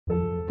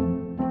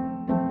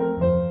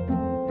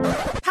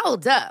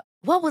Hold up.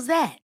 What was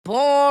that?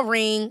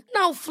 Boring.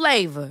 No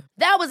flavor.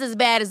 That was as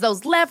bad as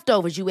those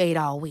leftovers you ate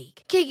all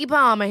week. Keke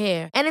Palmer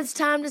here, and it's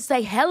time to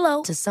say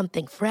hello to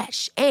something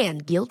fresh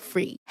and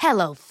guilt-free.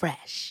 Hello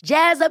Fresh.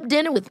 Jazz up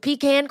dinner with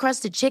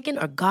pecan-crusted chicken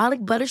or garlic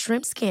butter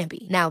shrimp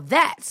scampi. Now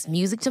that's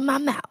music to my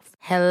mouth.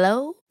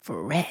 Hello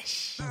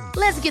Fresh.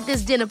 Let's get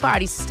this dinner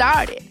party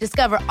started.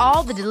 Discover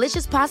all the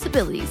delicious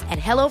possibilities at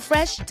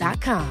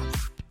hellofresh.com.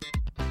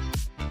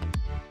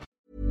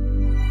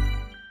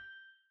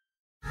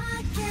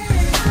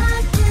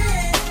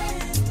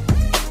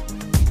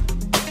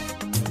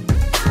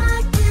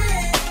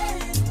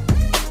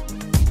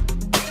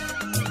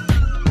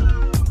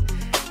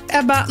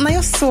 Ebba, när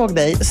jag såg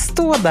dig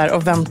stå där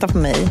och vänta på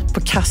mig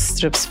på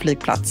Kastrups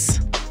flygplats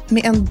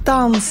med en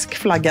dansk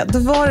flagga, då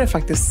var det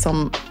faktiskt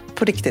som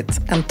på riktigt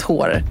en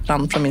tår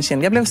rann från min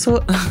kind. Jag blev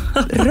så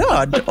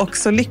rörd och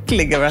så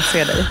lycklig över att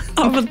se dig.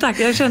 Ja, men tack.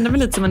 Jag kände mig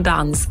lite som en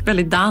dansk,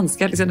 väldigt dansk.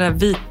 Liksom det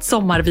där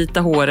sommarvita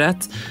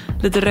håret,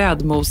 lite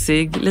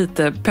rödmosig,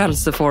 lite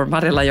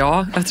pölseformad hela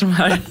jag efter de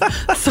här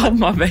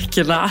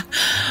sommarveckorna.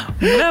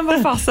 Men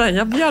vad fasen,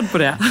 jag bjöd på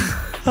det.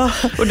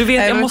 Och du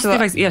vet, jag måste ju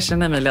faktiskt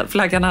erkänna, Emilia,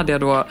 flaggan hade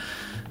jag då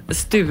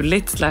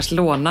stulit /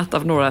 lånat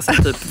av några som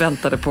typ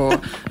väntade på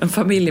en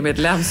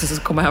familjemedlem som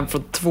kom hem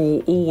från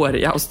 2 år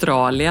i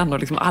Australien och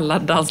liksom alla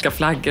danska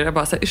flaggor. Jag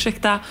bara så här,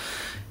 ursäkta,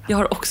 jag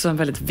har också ett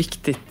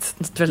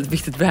väldigt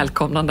viktigt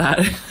välkomnande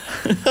här.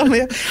 Ja,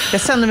 men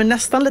jag känner mig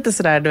nästan lite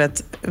sådär, du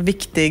vet,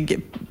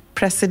 viktig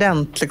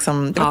president,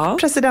 liksom. Ja.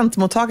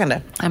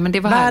 Presidentmottagande. Ja, men det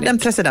var världen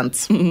härligt.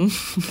 President. Mm.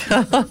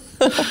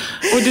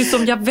 Och du,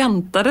 som jag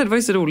väntade, det var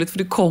ju så roligt för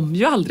du kom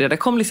ju aldrig. Det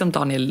kom liksom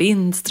Daniel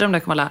Lindström, där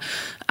kom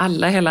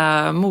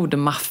hela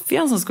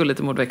modemaffian som skulle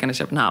till modeveckan i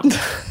Köpenhamn.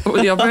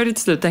 Och jag började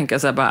till slut tänka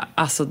så här bara,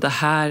 alltså det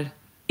här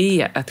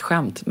är ett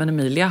skämt. Men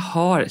Emilia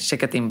har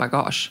checkat in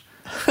bagage.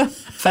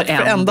 För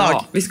en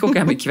dag. Vi ska åka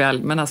hem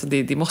ikväll, men alltså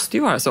det måste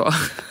ju vara så.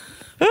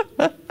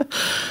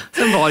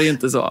 Sen var det ju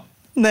inte så.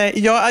 Nej,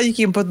 jag gick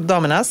in på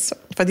damernas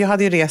för att jag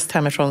hade ju rest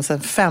hemifrån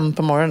sedan 5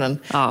 på morgonen.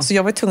 Ja. Så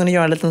jag var tvungen att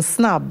göra en liten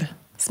snabb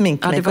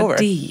smink-makeover. Ja, det var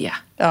det.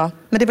 Ja,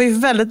 men det var ju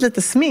väldigt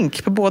lite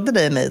smink på både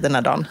dig och mig den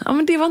här dagen. Ja,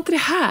 men det var inte det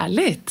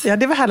härligt? Ja,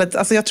 det var härligt.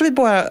 Alltså, jag tror vi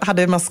bara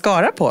hade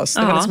mascara på oss.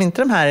 Det var liksom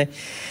inte de här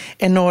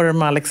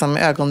enorma liksom,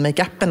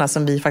 ögonmakeuperna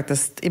som vi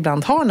faktiskt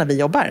ibland har när vi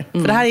jobbar.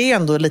 För det här är ju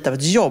ändå lite av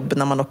ett jobb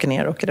när man åker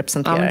ner och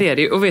representerar. Ja, men det är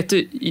det. Och vet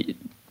du,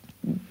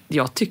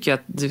 jag tycker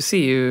att du ser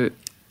ju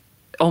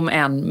om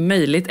än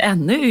möjligt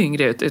ännu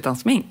yngre ut utan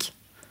smink.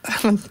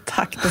 Men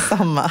tack,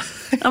 detsamma.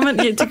 Ja, men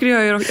jag tycker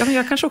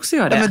jag kanske också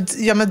gör det.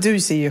 Ja, men du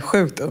ser ju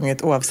sjukt ung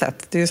ut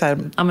oavsett. Det är ju så här,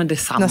 ja, men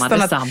detsamma.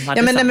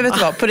 Ja, men vet du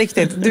vad, på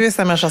riktigt. Du är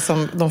så här människa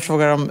som de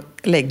frågar om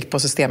lägg på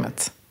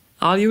systemet.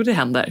 Ja, jo, det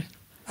händer.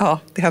 Ja,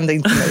 det händer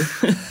inte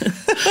mig.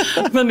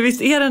 Men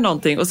visst är det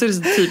någonting. Och så är det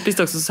så typiskt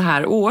också så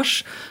här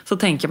års. Så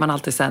tänker man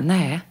alltid så här,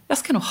 nej, jag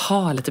ska nog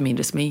ha lite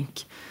mindre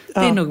smink. Det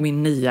är nog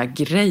min nya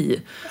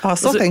grej. Ja,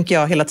 så tänker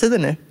jag hela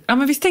tiden nu. Ja,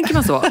 men visst tänker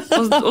man så.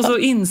 Och så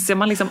inser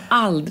man liksom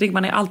aldrig,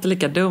 man är alltid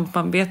lika dum.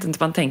 Man vet inte,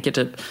 man tänker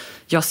typ,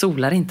 jag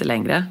solar inte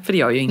längre. För det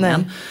gör ju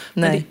ingen. Nej.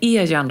 Men det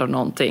är ju ändå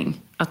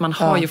någonting. Att man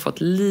har ju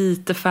fått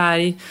lite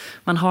färg.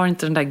 Man har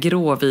inte den där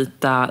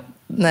gråvita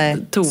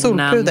tonen.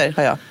 Solpuder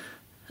har jag.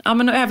 Ja,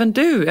 men och även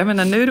du. Jag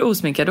menar, nu är du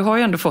osminkad. Du har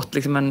ju ändå fått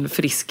liksom en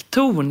frisk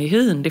ton i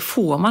hyn. Det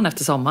får man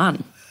efter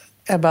sommaren.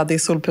 Ebba, det är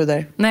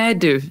solpuder. Nej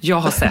du, jag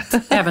har sett.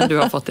 Även du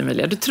har fått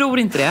Emilia. Du tror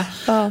inte det.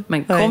 Ja,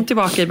 men kom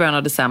tillbaka i början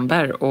av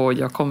december och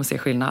jag kommer se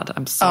skillnad.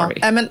 I'm sorry.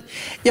 Ja, men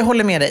jag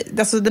håller med dig.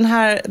 Alltså, den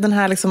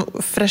här liksom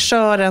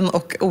fräschören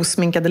och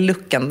osminkade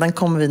looken, den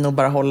kommer vi nog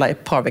bara hålla i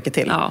ett par veckor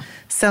till. Ja.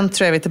 Sen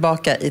tror jag vi är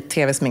tillbaka i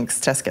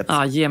tv-sminksträsket.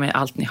 Ja, ge mig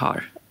allt ni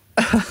har.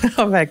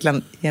 Ja,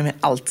 verkligen. Ge mig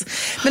allt.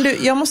 Men du,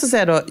 jag måste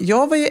säga då,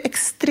 jag var ju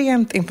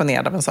extremt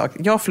imponerad av en sak.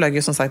 Jag flög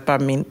ju som sagt bara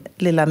min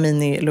lilla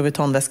mini Louis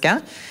Vuitton-väska.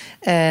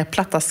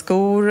 Platta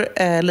skor,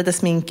 lite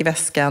smink i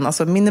väskan.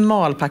 Alltså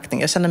minimal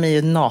packning. Jag känner mig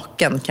ju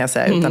naken kan jag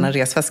säga utan en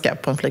resväska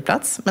på en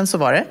flygplats. Men så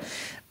var det.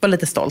 Var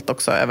lite stolt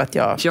också över att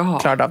jag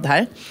klarade av det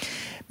här.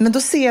 Men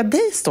då ser jag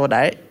dig stå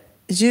där,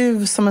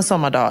 ljus som en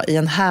sommardag, i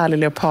en härlig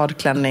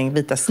leopardklänning,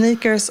 vita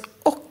sneakers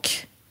och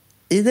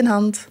i din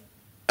hand.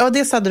 Ja,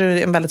 dels hade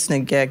du en väldigt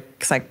snygg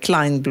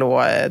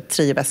Klein-blå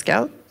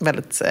trioväska.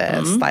 Väldigt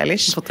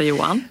stylish. Fått av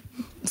Johan.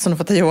 Som du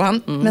fått av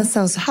Johan. Men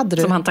sen så hade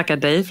du... Som han tackar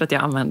dig för att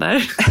jag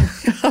använder.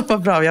 Ja,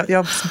 vad bra.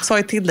 Jag sa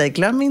ju till dig,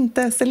 glöm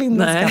inte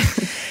Celine-väskan.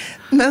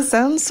 Men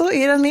sen så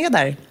är den med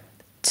där.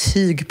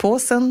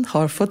 Tygpåsen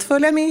har fått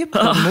följa med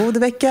på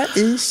modevecka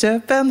i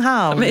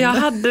Köpenhamn. Men jag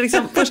hade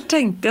liksom, först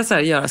tänkte jag så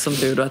här, göra som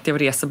du då, att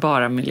jag reser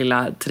bara med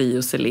lilla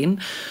trio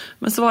Celine.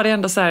 Men så var det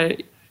ändå så här,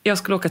 jag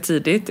skulle åka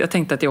tidigt. Jag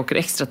tänkte att jag åker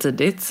extra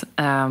tidigt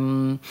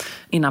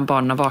innan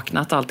barnen har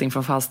vaknat, allting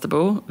från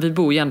Falsterbo. Vi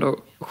bor ju ändå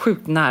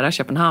sjukt nära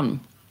Köpenhamn.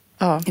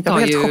 Ja, jag var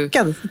helt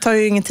chockad. Det tar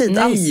ju ingen tid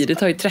alls. Nej, det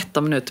tar ju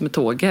 13 minuter med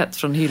tåget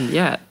från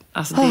Hylje.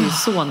 Alltså det är ju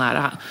så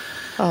nära.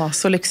 Ja,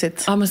 så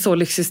lyxigt. Ja, men så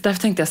lyxigt.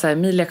 Därför tänkte jag så här,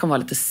 Emilia kommer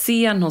vara lite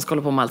sen. Hon ska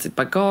hålla på med allt sitt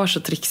bagage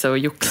och trixa och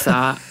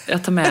joxa.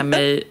 Jag tar med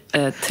mig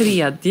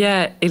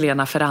 3:e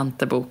Elena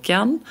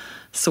Ferrante-boken.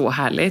 Så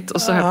härligt.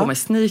 Och så har jag på mig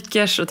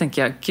sneakers och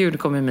tänker jag, gud,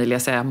 kommer Emilia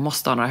säga jag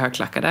måste ha några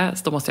högklackade.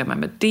 Så då måste jag med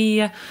mig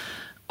det.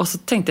 Och så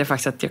tänkte jag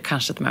faktiskt att jag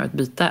kanske tar med mig ett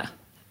byte.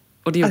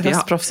 Och det gjorde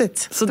jag.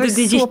 Proffsigt. Så det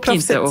gick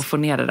inte att få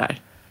ner det där.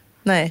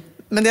 Nej,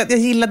 men jag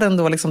gillade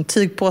ändå liksom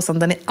tygpåsen,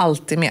 den är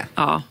alltid med.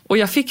 Ja, och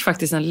jag fick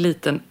faktiskt en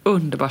liten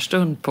underbar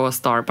stund på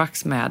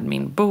Starbucks med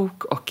min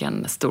bok och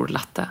en stor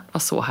latte. Det var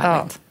så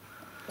härligt. Ja.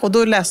 Och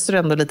då läste du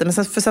ändå lite, men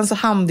sen så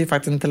hann du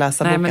faktiskt inte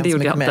läsa boken. Nej, men det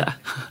gjorde jag inte.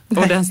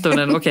 Och den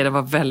stunden, den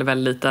var väldigt,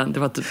 väldigt liten. Det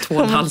var typ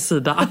 2,5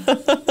 sida.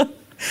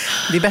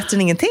 Det är bättre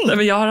än ingenting. Nej,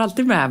 men jag har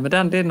alltid med mig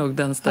den. Det är nog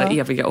den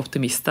eviga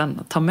optimisten.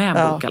 Ta med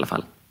en bok i alla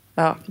fall.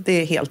 Ja,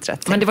 det är helt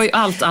rätt. Men det var ju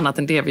allt annat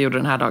än det vi gjorde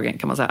den här dagen,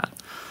 kan man säga.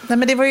 Nej,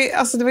 men det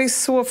var ju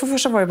så, för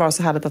första var det bara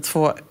så härligt att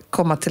få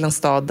komma till en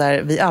stad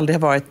där vi aldrig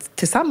har varit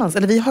tillsammans.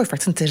 Eller vi har ju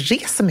faktiskt inte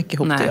rest så mycket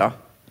ihop, du och jag.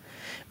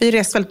 Vi har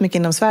rest väldigt mycket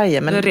inom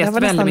Sverige. Men vi har rest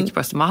var väldigt mycket på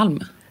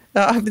Östermalm.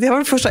 Ja, det var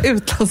min första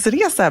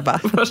utlandsresa, Ebba.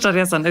 Första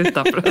resan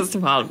utanför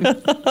Östermalm.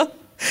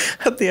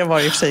 Det var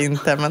i och för sig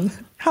inte, men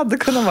hade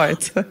kunnat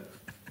varit.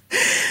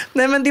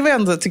 Nej, men det var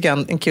ändå, tycker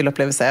jag, en kul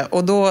upplevelse.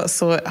 Och då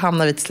så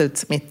hamnar vi till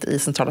slut mitt i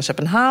centrala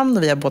Köpenhamn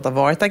och vi har båda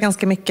varit där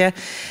ganska mycket.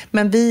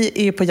 Men vi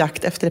är ju på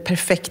jakt efter det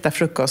perfekta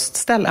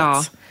frukoststället.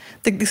 Ja.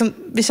 Liksom,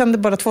 vi kände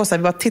båda två så här,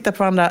 vi bara tittar på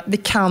varandra, vi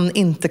kan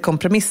inte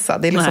kompromissa.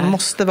 Det liksom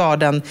måste vara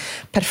den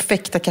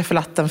perfekta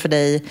kaffelatten för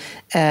dig,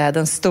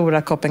 den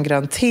stora koppen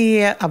grönt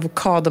te,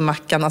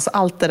 avokadomackan, alltså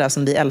allt det där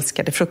som vi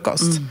älskar till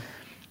frukost.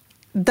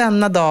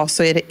 Denna dag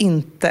så är det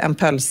inte en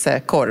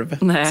pölsekorv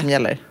som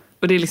gäller.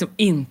 Och det är liksom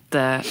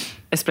inte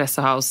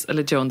Espresso House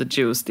eller Joe and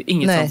the Juice. Det är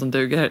inget sånt som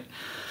duger.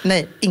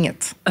 Nej,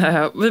 inget.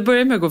 Vi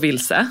börjar med att gå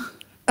vilse.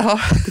 Ja,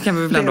 det kan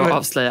vi väl ändå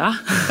avslöja.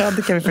 Ja,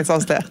 det kan vi faktiskt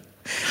avslöja.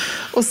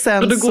 Och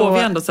då går vi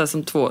ändå så här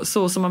som två,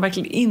 så som man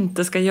verkligen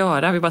inte ska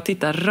göra. Vi bara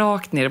tittar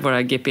rakt ner i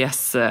våra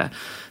GPS.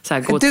 Så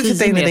här, gå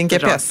 10 meter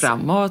rakt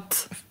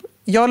framåt.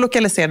 Jag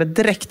lokaliserade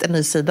direkt en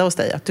ny sida hos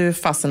dig. Att du är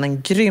fastän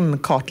en grym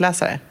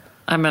kartläsare.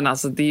 Nej, men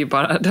alltså det är ju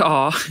bara,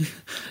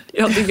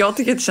 jag tycker att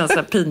det känns så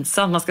här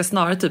pinsamt. Man ska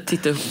snarare typ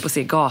titta upp och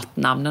se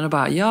gatnamnen och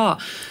bara,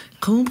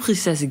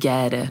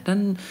 Kronprinsessgärde,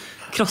 den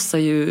krossar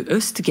ju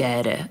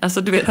Östgärde.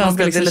 Alltså du vet, man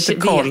ska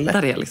liksom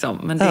veta det liksom.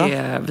 Men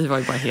vi var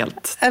ju bara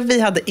helt...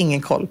 Vi hade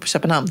ingen koll på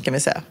Köpenhamn, kan vi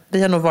säga.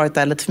 Vi har nog varit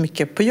där lite för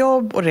mycket på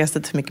jobb och rest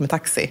lite för mycket med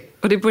taxi.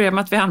 Och det börjar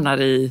med att vi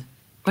hamnar i,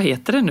 vad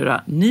heter det nu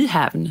då?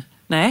 Nyhavn?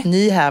 Nej?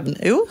 Nyhavn,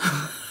 jo.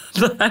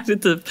 Det här är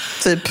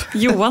typ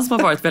Johan som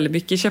har varit väldigt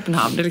mycket i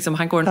Köpenhamn. Det är liksom,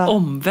 han går en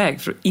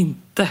omväg för att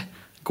inte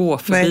gå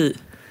förbi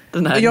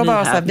den här jag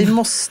bara så här,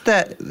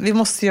 vi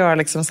måste göra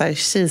liksom så här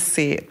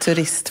cheesy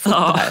turistfoto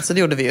här. Så det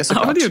gjorde vi ju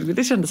såklart. Ja, men det gjorde vi.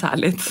 Det kändes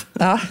härligt.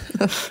 Ja.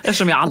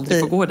 Eftersom jag aldrig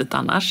får gå dit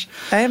annars.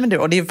 Nej, men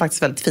och det är ju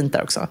faktiskt väldigt fint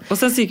där också. Och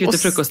sen så gick vi till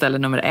frukostställe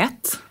nummer 1.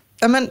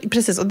 Ja, men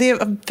precis. Och det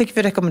fick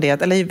vi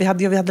rekommenderat. Eller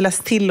vi hade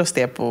läst till oss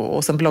det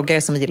hos en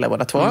bloggare som vi gillar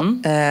båda två.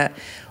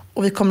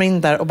 Och vi kommer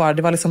in där och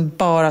det var liksom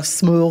bara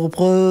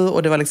smörbröd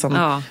och det var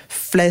liksom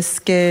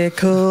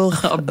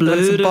fläskkorv. Blöd,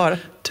 liksom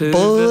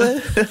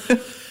bröd.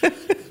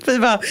 Vi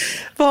bara,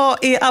 vad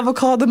är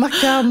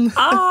avokadomackan?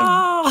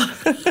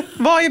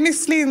 Vad är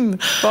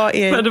müslin? Vad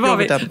är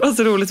yoghurten? Det var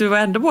så roligt, vi var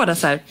ändå båda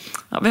så här.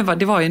 Vem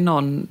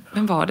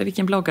var det?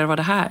 Vilken bloggare var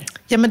det här?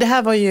 Ja, men det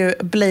här var ju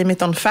Blame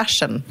It On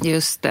Fashion.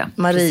 Just det,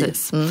 Marie.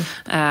 Precis.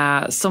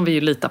 Som vi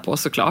ju litar på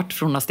såklart,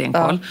 för hon har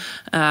stenkoll.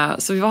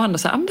 Så vi var ändå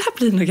så här, det här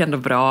blir nog ändå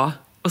bra.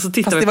 Och så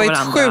tittade vi på varandra.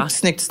 Fast det var ju ett sjukt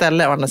snyggt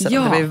ställe å andra sidan.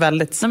 Ja. Det var ju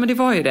väldigt... Nej, men det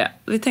var ju det.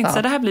 Vi tänkte så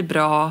här, det här blir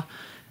bra.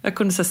 Jag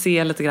kunde så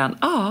se lite grann,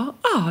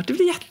 det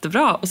blir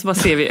jättebra. Och så bara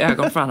ser vi i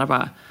ögon på varandra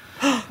bara,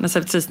 när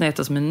servitrisen gett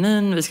oss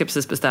menyn, vi ska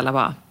precis beställa,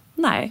 bara,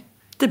 nej,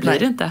 det blir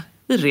det inte.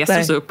 Vi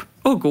reser oss upp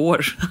och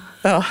går.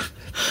 Ja.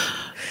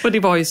 Och det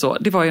var ju så,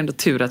 det var ju ändå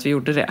tur att vi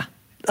gjorde det.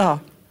 Ja,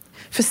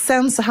 för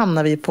sen så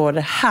hamnar vi på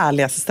det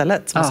härligaste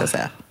stället, måste jag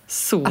säga.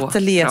 Så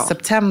Atelier bra.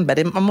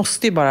 September. Man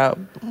måste ju bara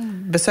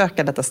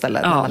besöka detta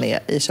ställe när man är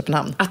i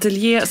Köpenhamn.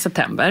 Atelier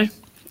September.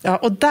 Ja,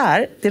 och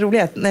där, det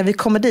roliga är att när vi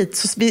kommer dit,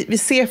 så vi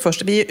ser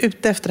först, vi är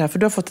ute efter det här, för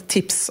du har fått ett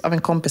tips av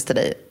en kompis till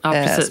dig som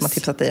har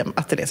tipsat dig om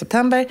Atelier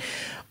September.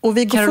 Och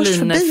vi går först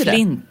förbi Caroline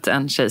Flint,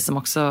 en tjej som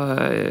också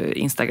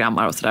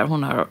instagrammar och sådär.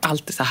 Hon har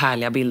alltid så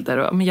härliga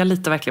bilder, men jag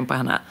litar verkligen på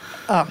henne.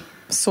 Ja,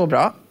 så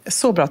bra.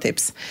 Så bra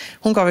tips.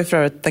 Hon gav ju för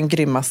övrigt den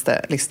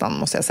grymmaste listan,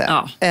 måste jag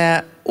säga.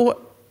 Ja. Och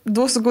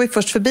då så går vi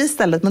först förbi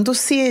stället, men då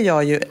ser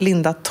jag ju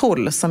Linda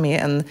Toll som är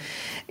en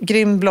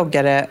grym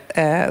bloggare,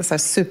 så här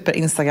super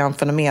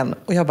Instagram-fenomen.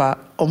 Och jag bara,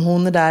 om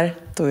hon är där,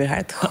 då är det här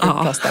ett sjukt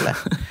bra ställe.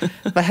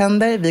 Vad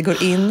händer? Vi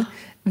går in.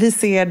 Vi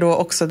ser då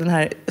också den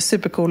här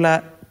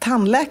supercoola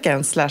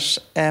tandläkaren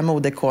 /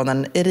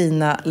 modeikonen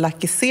Irina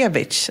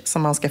Lakisevich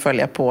som man ska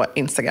följa på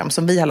Instagram,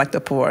 som vi har lagt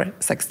upp på vår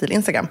sexstil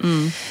Instagram.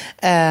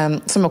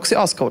 Som också är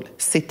ascool,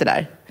 sitter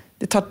där.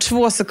 Det tar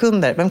 2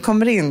 sekunder. Vem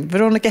kommer in?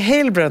 Veronica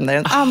Heilbrunner,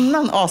 en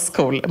annan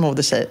ascool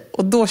modetjej.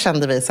 Och då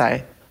kände vi så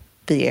här,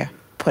 vi är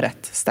på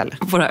rätt ställe.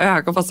 Våra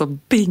ögon var som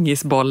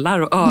bingisbollar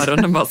och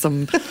öronen var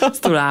som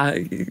stora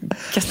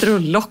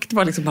kastrullock. Det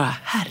var liksom bara,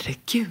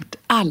 herregud,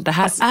 allt det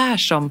här är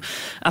som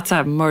att så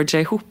här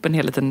mergea ihop en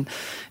hel liten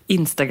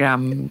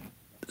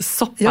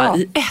Instagram-soppa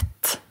i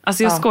ett.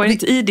 Alltså jag skojar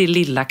inte i det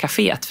lilla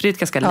kaféet, för det är ett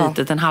ganska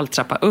litet, en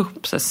halvtrappa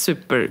upp, så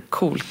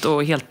supercoolt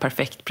och helt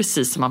perfekt,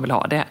 precis som man vill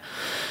ha det.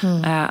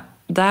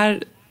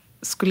 Där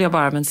skulle jag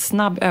bara med en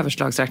snabb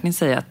överslagsräkning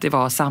säga att det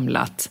var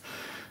samlat,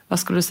 vad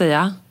skulle du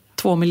säga,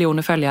 2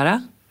 miljoner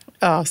följare?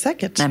 Ja,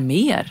 säkert. Nej,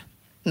 mer.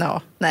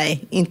 Ja,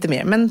 nej, inte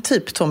mer. Men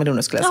typ 2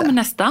 miljoner skulle jag säga. Ja, men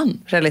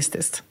nästan.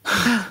 Realistiskt.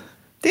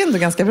 Det är ändå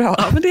ganska bra.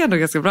 Ja, men det är ändå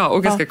ganska bra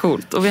och ganska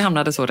coolt. Och vi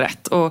hamnade så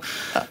rätt. Och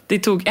det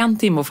tog 1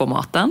 timme att få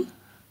maten.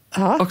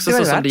 Ja, också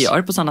så som det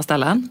gör på sådana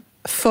ställen.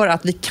 För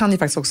att vi kan ju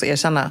faktiskt också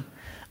erkänna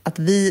att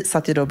vi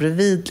satt ju då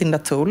bredvid Linda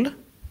Toll,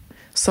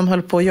 som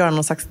höll på att göra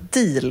någon slags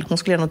deal. Hon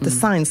skulle göra något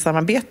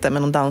designsamarbete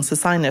med någon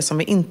dansdesigner som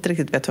vi inte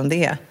riktigt vet vem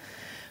det är.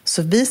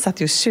 Så vi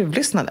satt ju och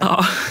tjuvlyssnade.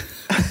 Ja.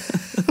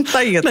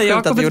 När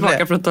jag kommer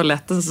tillbaka från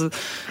toaletten så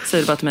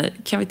säger du bara till mig,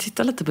 kan vi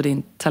titta lite på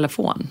din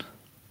telefon?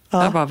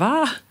 Ja. Jag bara,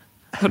 va?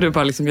 Och du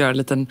bara liksom gör en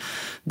liten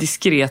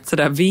diskret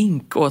sådär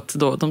vink åt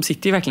då. De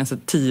sitter ju verkligen så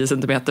 10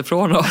 centimeter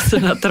från oss i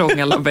den här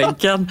trånga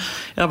bänken.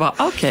 Jag bara,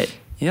 okej,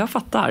 jag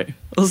fattar.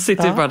 Och så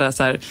sitter vi bara där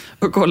så här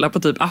och kollar på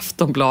typ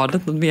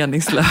Aftonbladet, något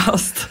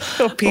meningslöst.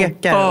 Och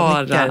pekar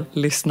och bara och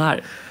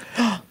lyssnar.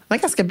 Det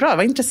var ganska bra, det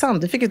var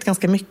intressant. Vi fick ut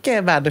ganska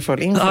mycket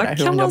värdefull info där.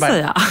 Ja, kan man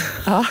säga.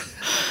 Ja.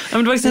 Ja,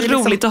 men det var liksom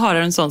roligt att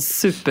höra en sån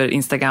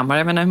super-instagrammare.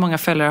 Jag menar, hur många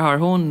följare har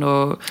hon?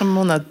 Och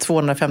hon har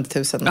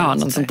 250 000. Ja,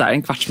 något sånt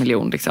där, 250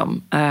 000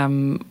 liksom.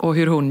 Och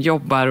hur hon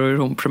jobbar och hur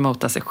hon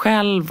promotar sig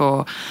själv.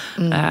 Och,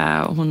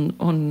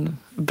 hon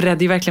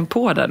bredde ju verkligen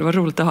på det. Det var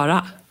roligt att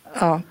höra.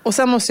 Ja, och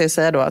sen måste jag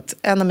säga då att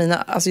en av mina,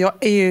 alltså jag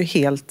är ju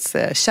helt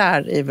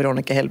kär i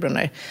Veronica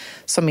Hellbrunner,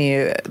 som är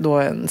ju då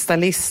en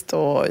stylist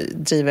och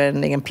driver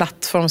en egen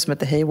plattform som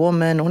heter Hey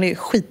Woman. Hon är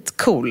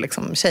skitcool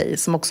liksom, tjej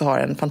som också har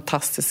en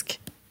fantastisk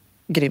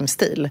grym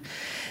stil.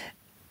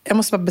 Jag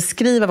måste bara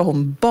beskriva vad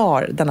hon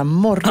bar denna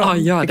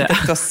morgon. Ja,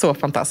 vilket var så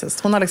fantastiskt.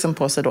 Hon har liksom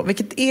på sig då,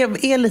 vilket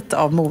är lite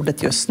av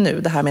modet just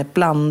nu, det här med att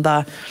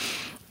blanda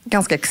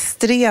ganska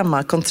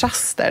extrema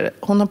kontraster.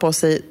 Hon har på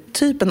sig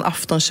typ en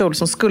aftonkjol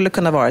som skulle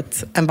kunna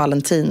varit en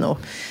Valentino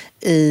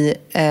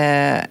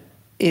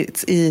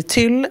i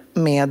tyll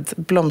med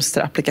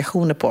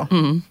blomsterapplikationer på.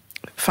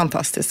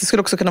 Fantastiskt. Det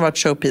skulle också kunna vara ett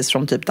showpiece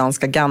från typ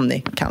danska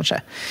Ganni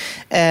kanske.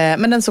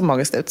 Men den såg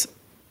magiskt ut.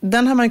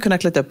 Den har man ju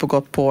kunnat klä upp och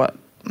gått på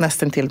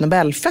nästan till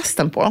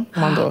Nobelfesten på, om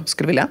man då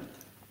skulle vilja.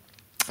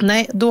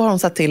 Nej, då har hon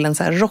satt till en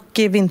så här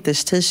rocky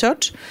vintage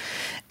t-shirt,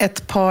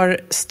 ett par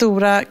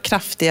stora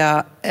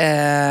kraftiga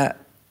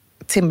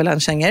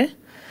Timberland-kängor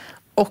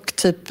och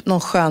typ någon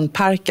skön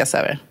parkas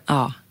över.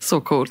 Ja,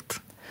 så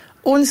coolt.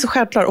 Och hon är så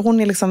självklar, och hon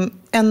är liksom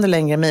ännu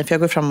längre än mig, för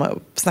jag går fram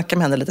och snackar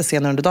med henne lite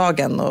senare under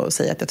dagen och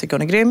säger att jag tycker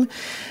hon är grym.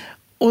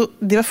 Och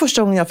det var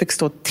första gången jag fick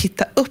stå och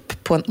titta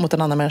upp mot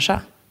en annan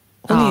människa.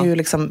 Hon är ju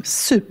liksom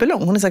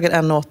superlång, hon är säkert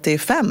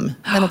 1,85,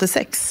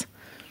 1,86.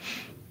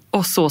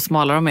 Och så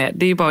smala de är.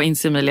 Det är ju bara att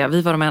inse, Emilia,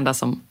 vi var de enda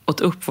som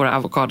åt upp våra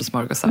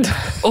avokadosmörgåsar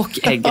och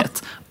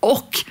ägget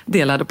och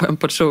delade på en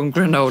portion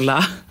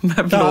granola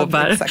med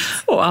blåbär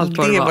och allt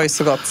vad det var. Det var ju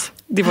så gott.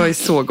 Det var ju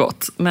så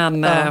gott.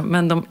 Men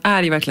de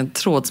är ju verkligen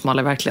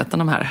trådsmala i verkligheten,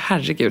 de här.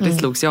 Herregud, det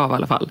slogs jag av i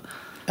alla fall.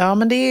 Ja,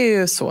 men det är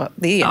ju så.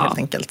 Det är helt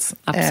enkelt.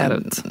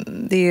 Absolut.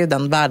 Det är ju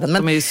den världen.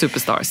 Men de är ju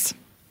superstars.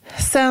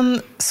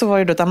 Sen så var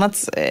det då ett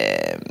annat,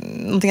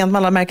 någonting annat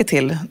man lade märke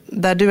till,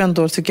 där du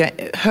ändå tycker jag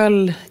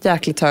höll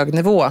jäkligt hög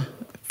nivå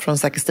från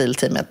Säker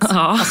Stil-teamet.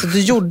 Ja. Alltså du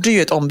gjorde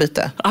ju ett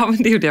ombyte. Ja,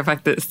 men det gjorde jag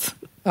faktiskt.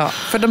 Ja,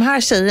 för de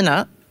här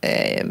tjejerna,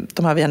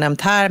 de har vi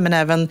nämnt här, men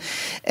även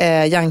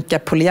Janka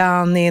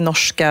Poliani,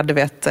 norska, du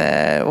vet,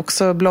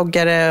 också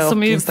bloggare som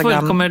och Instagram.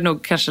 Som ju kommer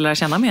nog kanske lära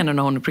känna mer nu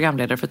när hon är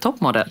programledare för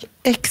Topmodel.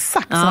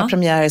 Exakt, som har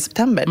premiär i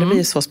september. Det blir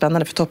ju så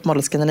spännande för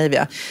Topmodel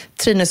Scandinavia.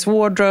 Trines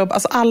Wardrobe,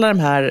 alltså alla de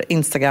här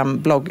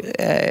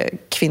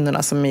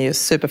Instagram-blogg-kvinnorna som är ju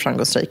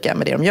superframgångsrika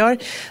med det de gör.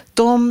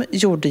 De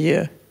gjorde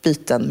ju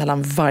byten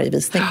mellan varje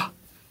visning.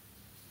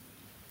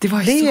 Det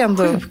var ju så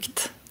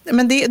sjukt.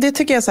 Men det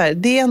tycker jag så här,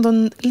 det är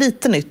ändå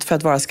lite nytt för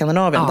att vara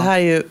Skandinavien. Det här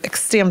är ju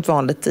extremt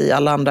vanligt i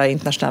alla andra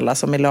internationella,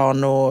 som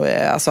Milano,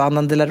 alltså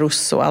Anna de la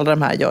Russo och alla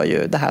de här gör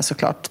ju det här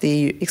såklart. Det är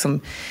ju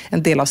liksom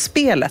en del av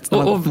spelet när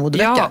man går på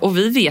modevecka. Ja, och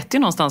vi vet ju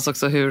någonstans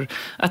också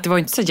att det var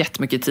inte så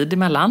jättemycket tid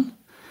emellan.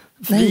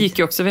 Vi gick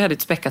ju också, vi hade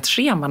ett späckat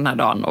schema den här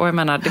dagen. Och jag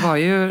menar, det var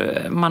ju,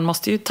 man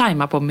måste ju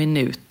tajma på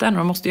minuten. Och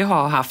man måste ju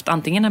ha haft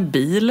antingen en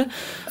bil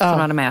som man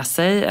hade med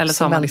sig. Eller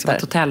så har man liksom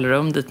ett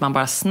hotellrum dit man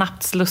bara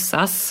snabbt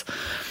slussas.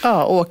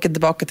 Ja, och åker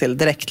tillbaka till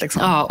direkt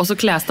liksom. Ja, och så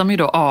kläs de ju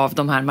då av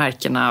de här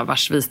märkena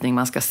vars visning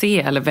man ska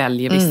se. Eller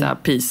väljer vissa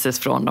pieces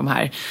från de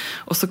här.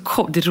 Och så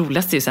det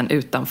roligaste är ju sen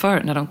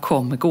utanför när de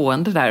kommer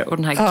gående där. Och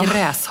den här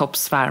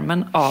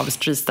gräshoppsvärmen av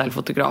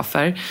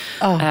streetstyle-fotografer.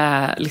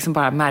 Liksom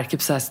bara märker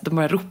på så här, de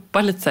börjar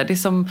ropa lite så här.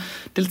 Det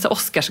är lite så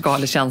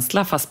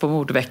Oscarsgalekänsla fast på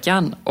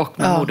modeveckan. Och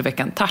med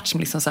modeveckan touch.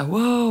 Liksom så här,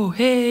 wow,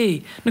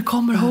 hej, nu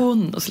kommer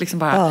hon. Och så liksom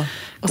bara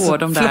och går så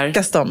de där.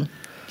 Flockas de.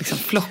 liksom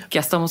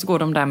flockas de och så går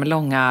de där med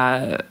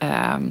långa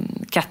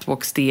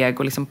catwalk-steg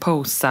och liksom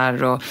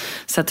posar och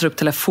sätter upp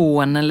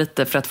telefonen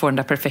lite för att få den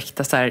där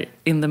perfekta så här,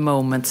 in the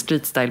moment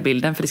street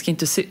style-bilden. För det ska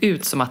inte se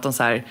ut som att de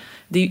så här,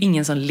 det är ju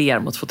ingen som ler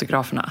mot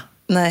fotograferna.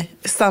 Nej,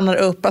 stannar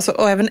upp. Alltså,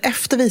 och även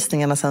efter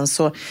visningarna sen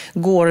så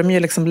går de ju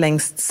liksom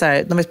längst så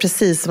här, de vet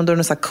precis som då är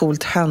det så här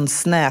coolt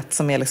hönsnät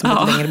som är liksom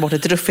lite längre bort,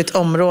 ett ruffigt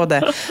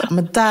område.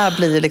 Men där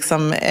blir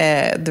liksom,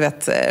 du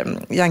vet,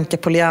 Janka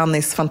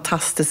Polianis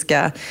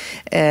fantastiska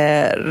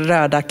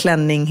röda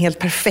klänning helt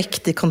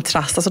perfekt i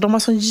kontrast. Alltså de har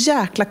sån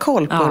jäkla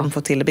koll på hur de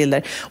får till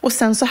bilder. Och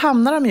sen så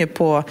hamnar de ju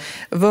på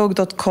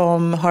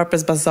Vogue.com,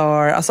 Harper's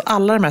Bazaar, alltså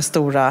alla de här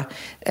stora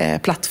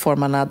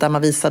plattformarna där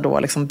man visar då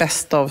liksom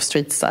best of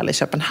street style i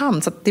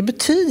Köpenhamn. Så det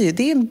betyder ju,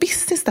 det är en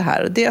business det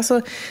här. Det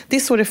är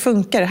så det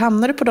funkar.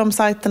 Hamnar du på de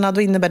sajterna,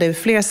 då innebär det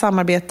fler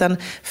samarbeten,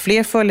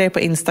 fler följare på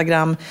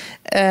Instagram.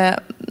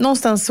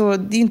 Någonstans så,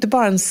 det är inte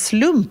bara en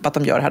slump att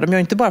de gör det här. De gör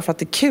inte bara för att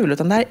det är kul,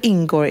 utan det här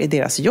ingår i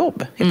deras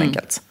jobb, helt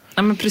enkelt.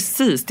 Ja, men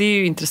precis, det är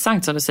ju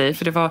intressant som du säger,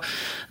 för det var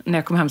när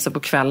jag kom hem så på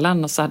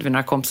kvällen och så hade vi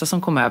några kompisar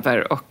som kom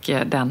över och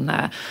den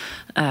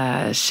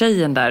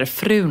tjejen där,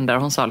 frun där,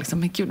 hon sa liksom,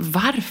 men gud,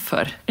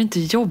 varför? Är det inte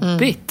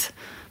jobbigt?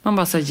 Man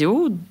bara sa,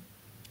 jo,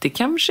 det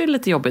kanske är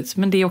lite jobbigt,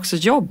 men det är också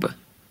jobb.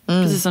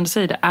 Precis som du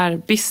säger, det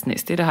är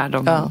business, det är det här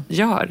de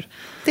gör.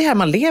 Det är här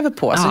man lever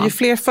på. Alltså, ju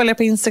fler följare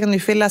på Instagram, ju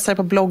fler läsare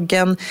på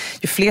bloggen,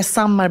 ju fler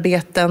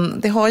samarbeten.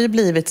 Det har ju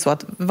blivit så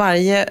att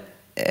varje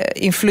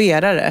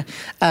influerare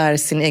är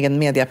sin egen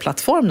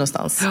mediaplattform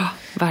någonstans. Ja,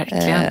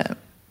 verkligen.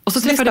 Och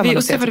så träffade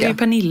vi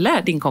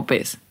Pernille, din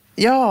kompis.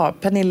 Ja,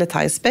 Pernille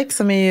Theisbeck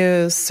som är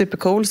ju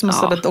supercool, som har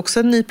startat också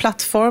en ny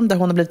plattform där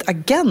hon har blivit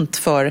agent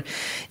för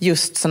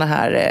just såna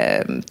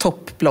här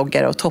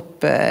toppbloggare och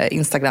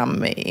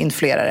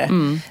topp-Instagram-influerare.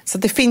 Så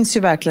det finns ju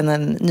verkligen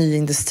en ny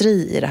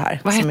industri i det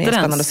här. Vad som heter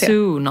är den? Att se.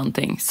 Zoo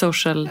någonting?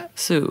 Social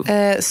Zoo?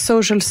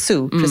 Social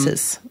Zoo,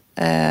 precis.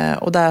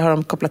 Och där har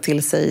de kopplat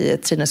till sig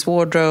Trines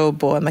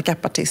Wardrobe och en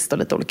makeupartist och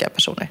lite olika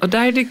personer. Och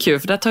där är det kul,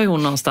 för där tar ju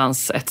hon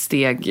någonstans ett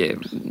steg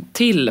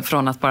till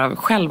från att bara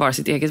själv vara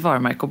sitt eget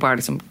varumärke och bara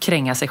liksom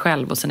kränga sig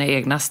själv och sina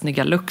egna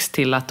snygga looks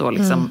till att då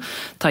liksom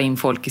ta in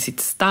folk i sitt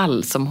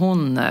stall som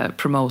hon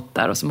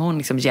promotar och som hon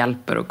liksom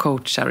hjälper och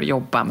coachar och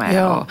jobbar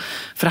med och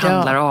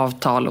förhandlar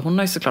avtal. Och hon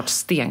har ju såklart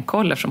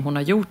stenkoll eftersom hon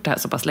har gjort det här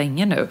så pass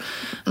länge nu.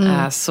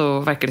 Så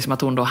verkar det som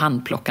att hon då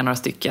handplockar några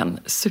stycken.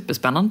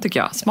 Superspännande tycker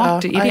jag.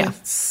 Smart idé.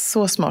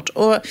 Så smart.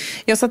 Och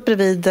jag satt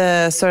bredvid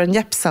Søren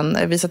Jepsen.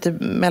 Vi satt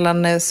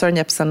mellan Søren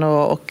Jepsen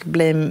och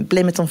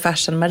Blame It On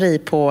Fashion Marie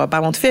på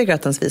Beaumont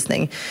Fyrgratens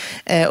visning.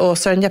 Och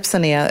Søren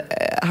Jepsen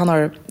han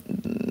har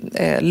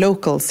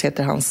Locals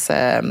heter hans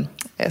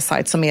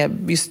sajt som är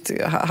just,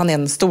 han är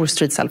en stor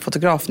street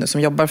style-fotograf nu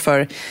som jobbar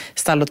för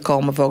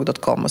Style.com och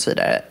Vogue.com och så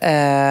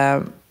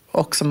vidare.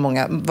 Och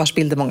som vars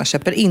bilder många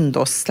köper in då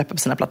och släpper på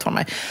sina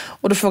plattformar.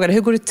 Och då frågade,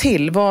 hur går det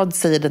till? Vad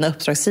säger dina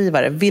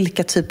uppdragsgivare?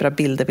 Vilka typer av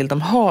bilder vill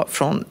de ha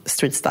från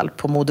street style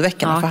på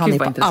modeveckorna? För han är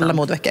på alla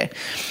modeveckor.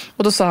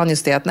 Och då sa han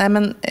just det att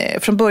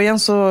från början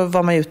så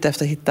var man ute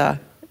efter att hitta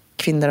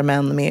kvinnor och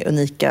män med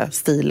unika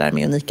stilar,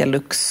 med unika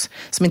looks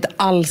som inte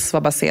alls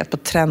var baserat på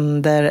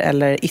trender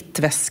eller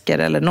it-väskor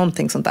eller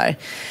någonting sånt där.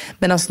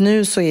 Medan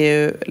nu så är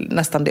ju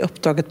nästan det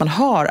uppdraget man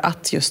har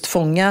att just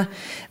fånga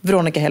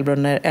Veronica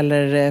Hellbrunner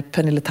eller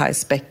Pernille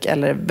Theisbeck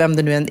eller vem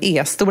det nu än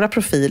är, stora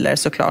profiler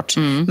såklart,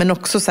 men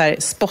också så här,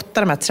 spotta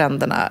de här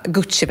trenderna,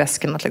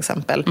 Gucci-väskorna till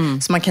exempel.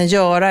 Så man kan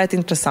göra ett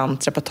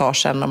intressant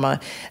reportage om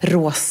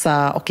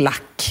rosa och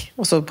lack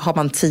och så har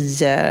man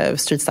 10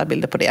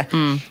 streetstyle-bilder på det.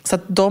 Så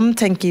att de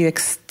tänker ju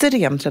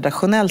extremt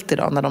redaktionellt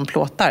idag när de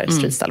plåtar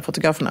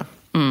streetstyle-fotograferna.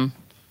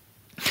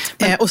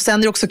 Och sen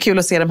är det också kul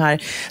att se de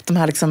här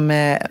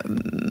liksom,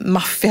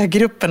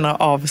 maffiagrupperna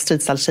av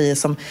streetstyle-tjejer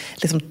som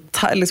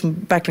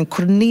liksom verkligen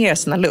koordinerar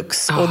sina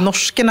looks. Och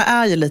norskorna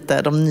är ju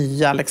lite de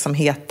nya liksom,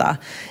 heta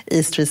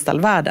i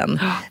streetstyle-världen.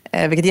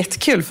 Vilket är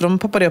jättekul, för de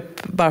poppade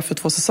upp bara för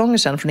 2 säsonger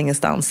sedan från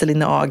ingenstans.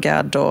 Celine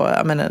Agard och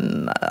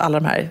alla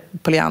de här,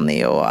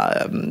 Poliani och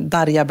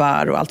Darja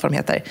Bar och allt vad de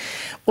heter.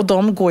 Och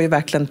de går ju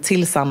verkligen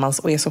tillsammans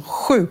och är så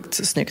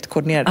sjukt snyggt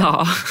koordinerade.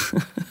 Ja.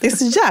 Det är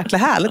så jäkla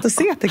härligt att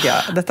se, tycker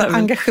jag. Detta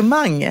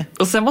engagemang.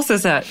 Och sen måste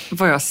jag säga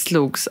vad jag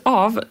slogs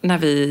av när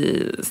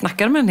vi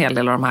snackade med en hel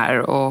del av de här.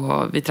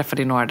 Och vi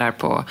träffade några där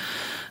på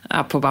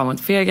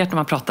Beaumont Fyrgrat när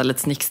man pratade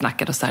lite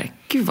snicksnackade och så här,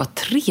 gud vad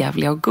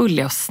trevliga och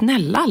gulliga och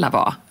snälla alla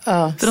var.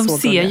 Ja, för de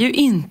ser ju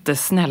inte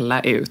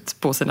snälla ut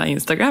på sina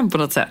Instagram på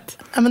något sätt.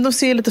 Ja, men de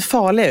ser lite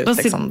farliga ut. De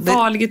ser liksom.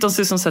 farliga ut, de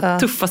ser som så här,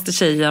 tuffaste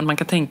tjejen man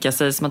kan tänka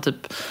sig, som man typ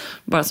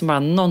bara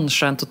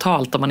nonchalant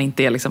totalt om man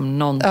inte är liksom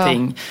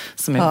någonting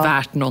som är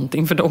värt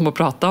någonting för dem att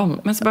prata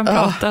om. Men så börjar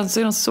man prata så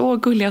är de så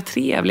gulliga och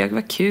trevliga, det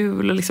var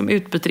kul och liksom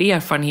utbyter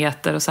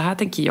erfarenheter och så här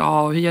tänker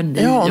jag och hur gör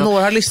ni? Ja, och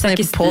några lyssnar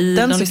på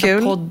podden, så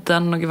kul.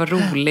 Podden och det var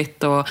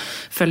roligt och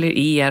följer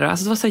er.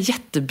 Alltså det var så här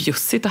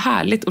jättebjussigt och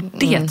härligt och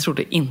det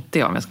trodde inte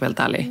jag, om jag ska vara helt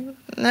ärlig.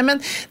 Nej,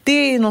 men det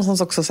är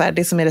någonstans också så här,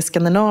 det som är det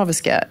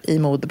skandinaviska i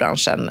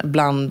modebranschen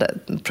bland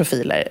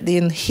profiler. Det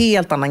är en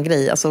helt annan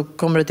grej. Alltså,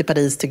 kommer du till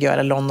Paris tycker jag,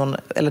 eller London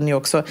eller New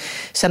York, så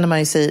känner man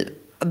ju sig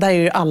där är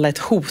ju alla ett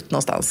hot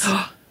någonstans.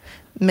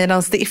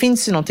 Medan det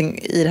finns ju någonting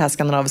i det här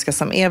skandinaviska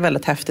som är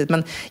väldigt häftigt.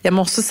 Men jag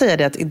måste säga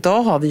det att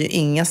idag har vi ju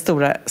inga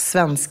stora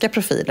svenska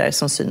profiler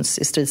som syns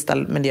i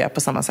streetstyle-miljö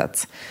på samma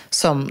sätt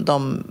som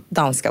de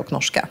danska och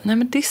norska. Nej,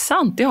 men det är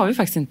sant. Det har vi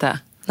faktiskt inte.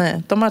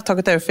 Nej, de har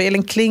tagit över. För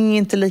Elin Kling är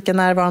inte lika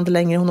närvarande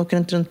längre. Hon åker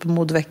inte runt på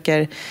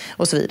modeveckor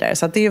och så vidare.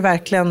 Så att det är ju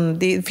verkligen,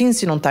 det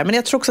finns ju något där. Men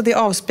jag tror också att det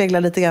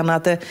avspeglar lite grann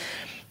att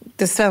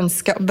det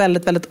svenska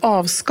väldigt, väldigt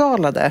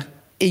avskalade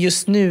är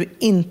just nu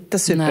inte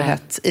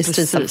superhett i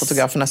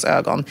streetstyle-fotografernas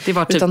ögon. Det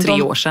var typ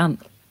 3 år sedan.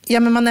 Ja,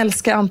 men man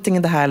älskar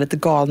antingen det här lite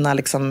galna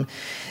liksom,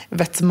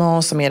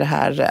 vêtements som är det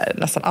här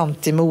nästan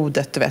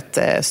antimodet, du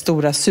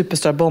vet,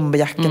 superstora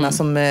bomberjackorna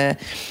som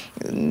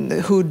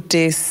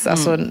hoodies,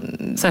 alltså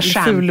så här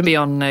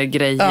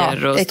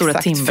champion-grejer och stora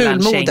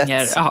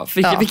Timberland-kängor.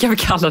 Ja, vi kan väl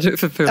kalla det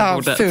för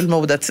fulmodet. Ja,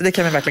 fulmodet, det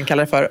kan vi verkligen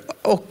kalla det för.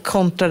 Och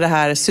kontra det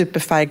här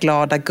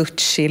superfärgglada,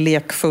 Gucci,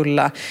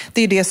 lekfulla.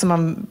 Det är det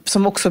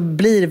som också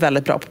blir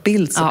väldigt bra på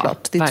bild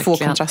såklart. Det är verkligen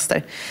 2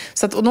 kontraster.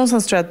 Så att, och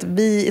någonstans tror jag att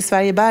vi i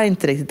Sverige bär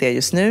inte riktigt det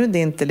just nu.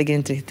 Det ligger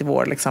inte riktigt i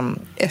vår liksom,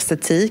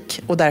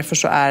 estetik. Och därför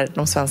så är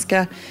de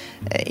svenska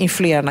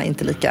influerarna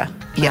inte lika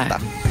heta. Nej.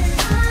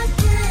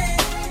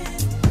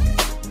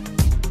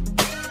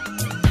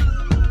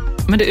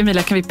 Men du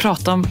Emilia, kan vi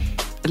prata om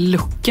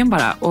looken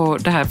bara?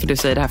 Och det här, för du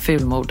säger det här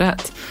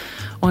fulmodet.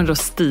 Och ändå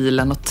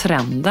stilen och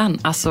trenden.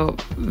 Alltså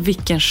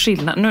vilken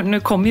skillnad. Nu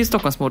kommer ju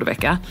Stockholms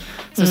modevecka.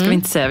 Så ska vi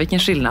inte säga vilken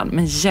skillnad.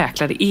 Men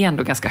jäklar, det är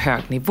ändå ganska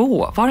hög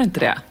nivå. Var det inte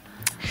det?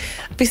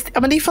 Visst,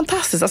 ja, men det är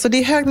fantastiskt. Alltså, det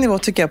är hög nivå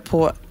tycker jag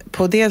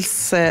på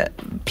dels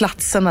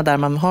platserna där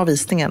man har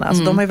visningarna.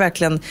 Alltså, de har ju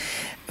verkligen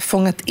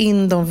fångat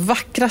in de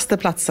vackraste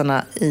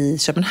platserna i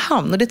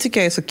Köpenhamn. Och det tycker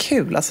jag är så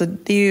kul. Alltså,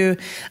 det är ju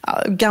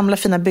gamla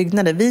fina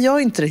byggnader. Vi gör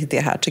ju inte riktigt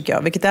det här tycker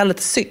jag. Vilket är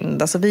lite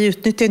synd. Alltså, vi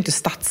utnyttjar ju inte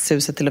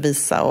stadshuset till att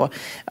visa. Och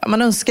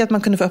man önskar att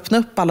man kunde få öppna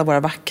upp alla våra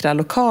vackra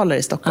lokaler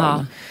i Stockholm.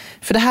 Ja.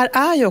 För det här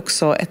är ju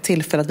också ett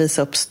tillfälle att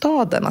visa upp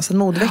staden. Alltså en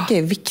modevecka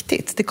är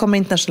viktigt. Det kommer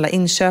internationella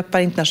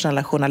inköpare,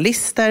 internationella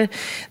journalister.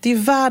 Det är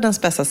ju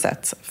världens bästa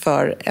sätt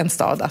för en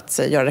stad att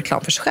göra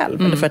reklam för sig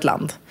själv eller för ett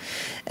land.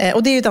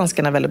 Och det är ju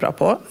danskarna väldigt bra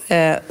på.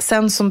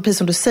 Sen precis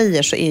som du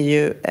säger så är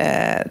ju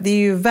det är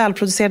ju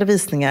välproducerade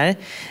visningar.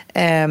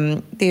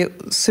 Det är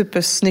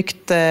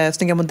supersnyggt,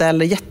 snygga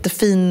modeller,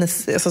 jättefin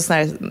alltså sån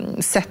här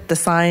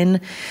setdesign.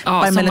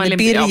 Ja, som Melanie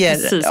Birger. Ja,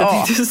 precis.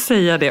 Jag tänkte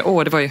säga det.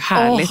 Det var ju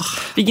härligt.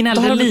 Vi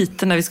gnällde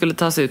lite när vi skulle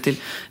ta oss ut till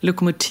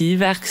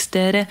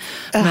lokomotivverkstäder.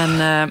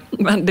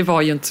 Men det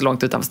var ju inte så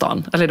långt utanför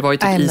stan. Eller det var ju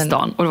typ i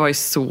stan. Och det var ju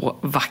så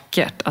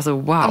vackert. Alltså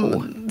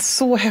wow.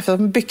 Så häftigt.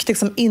 De byggt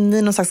liksom in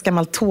i någon slags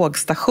gammal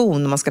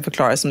tågstation, om man ska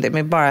förklara det som det.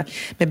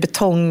 Med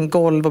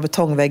betonggolv och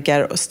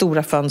betongväggar och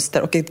stora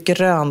fönster och ett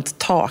grönt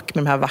tak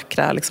med de här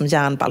vackra liksom,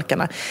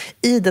 järnbalkarna.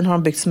 I den har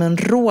de byggt som en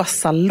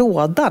rosa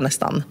låda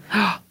nästan.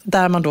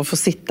 Där man då får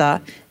sitta.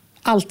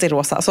 Allt är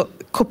rosa. Alltså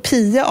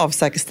kopia av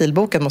Säker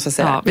stilboken måste jag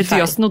säga. Ja, vet du,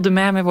 jag snodde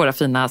med våra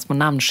fina små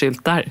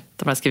namnskyltar.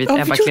 De har skrivit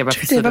Ebba Kleber.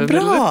 Det var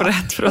bra.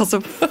 Rätt för det var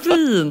så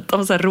fint. De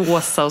var så här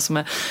rosa och som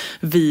en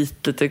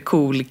vit, lite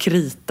cool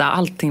krita.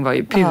 Allting var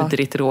ju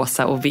pudrigt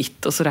rosa och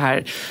vitt. Och så det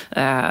här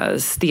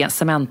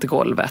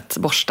cementgolvet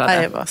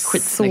borstade. Det var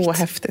skitsnyggt. Så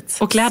häftigt.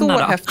 Och kläderna så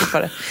då? Häftigt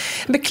var det.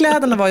 Men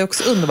kläderna var ju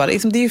också underbara.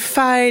 Det är ju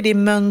färg, det är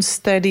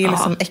mönster, det är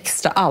liksom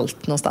extra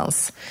allt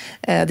någonstans.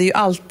 Det är ju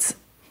allt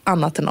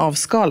annat än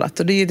avskalat.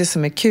 Och det är ju det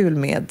som är kul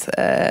med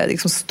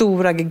liksom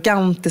stora,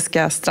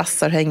 gigantiska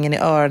strassarhängen i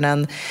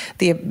öronen.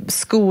 Det är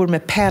skor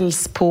med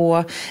päls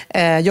på.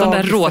 De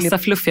där rosa,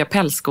 fluffiga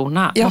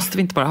pälsskorna. Ja. Måste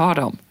vi inte bara ha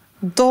dem?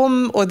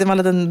 Och det var en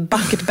liten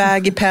bucket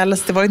bag i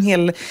päls. Det var en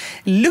hel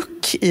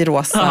look i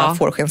rosa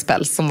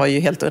fårskenspäls som var ju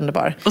helt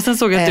underbar. Och sen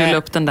såg jag att du la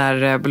upp den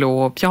där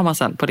blå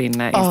pyjamasen på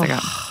din Instagram.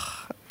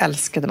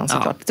 Älskade den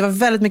såklart. Det var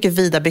väldigt mycket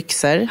vida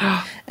byxor.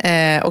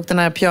 Och den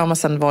här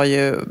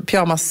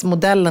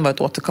pyjamasmodellen var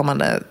ett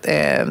återkommande.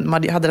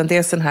 Man hade den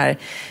dels den här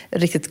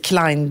riktigt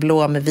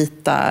kleinblå med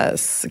vita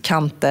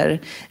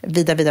kanter.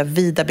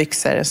 Vida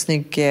byxor. En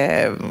snygg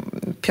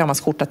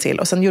pyjamasskjorta till.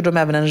 Och sen gjorde de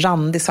även en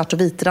randig, svart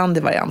och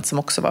vitrandig variant som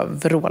också var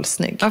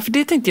vrålsnygg. Ja, för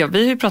det tänkte jag. Vi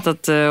har ju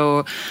pratat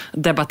och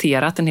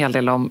debatterat en hel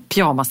del om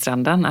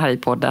pyjamastrenden här i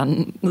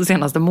podden de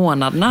senaste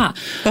månaderna.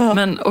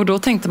 Och då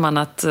tänkte man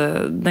att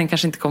den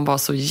kanske inte kommer vara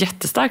så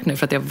jättestark nu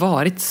för att det har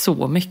varit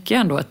så mycket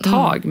ändå ett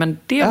tag. Men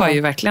det var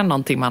ju verkligen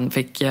någonting man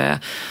fick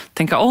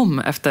tänka om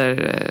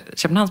efter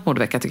Köpenhamns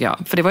modevecka tycker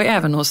jag. För det var ju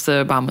även hos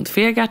Baume &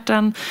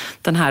 Fegarten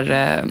den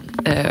här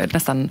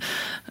nästan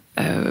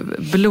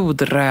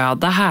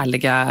blodröda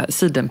härliga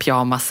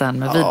sidenpyjamasen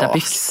med vida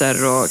byxor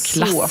och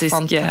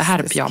klassisk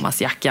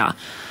herrpyjamasjacka.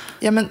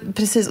 Ja men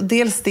precis, och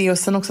dels det och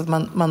sen också att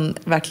man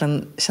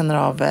verkligen känner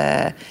av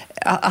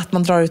att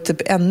man drar ut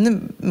typ ännu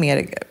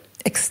mer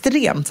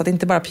extremt, så att det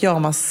inte bara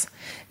pyjamas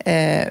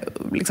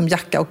liksom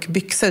jacka och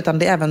byxa utan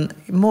det är även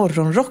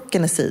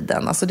morgonrocken i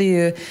siden. Alltså det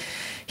är ju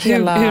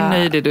hela... Hur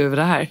nöjd är du över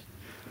det här?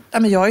 Ja,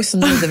 men jag är så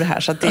nöjd över det här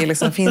så att det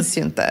liksom finns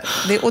ju inte.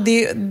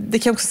 Det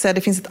kan jag också säga,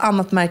 det finns ett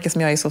annat märke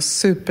som jag är så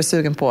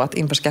supersugen på att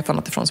införskaffa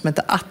något ifrån som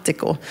heter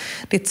Attico.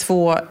 Det är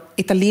 2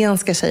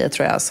 italienska tjejer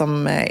tror jag,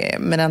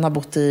 men den har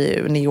bott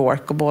i New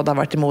York och båda har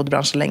varit i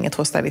modebranschen länge,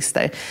 2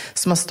 stylister,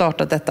 som har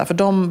startat detta. För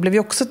de blev ju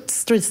också ett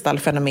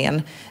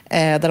streetstyle-fenomen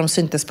där de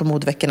syntes på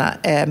modeveckorna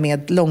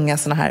med långa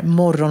såna här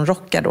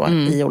morgonrockar då,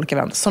 i olika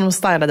event. Som de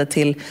stylade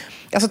till,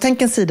 alltså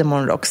tänk en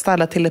sidenmorgonrock,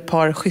 stylade till ett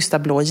par schyssta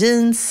blå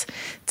jeans,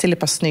 till ett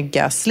par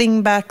snygga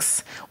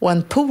slingbacks och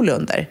en pool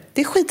under.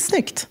 Det är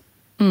skitsnyggt.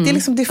 Det är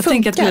liksom, det funkar. Jag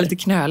tänker att det är lite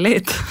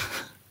knöligt.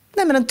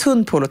 Nej, men en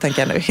tunn polo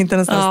tänker jag nu. Inte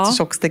en sån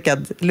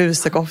tjockstickad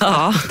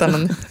lusekofta,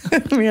 utan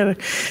mer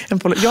en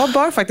polo. Jag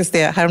bar faktiskt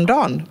det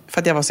häromdagen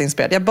för att jag var så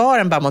inspirerad. Jag bar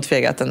en Bamot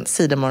Fregat, en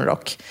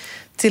sidenmorgonrock,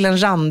 till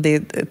en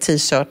randig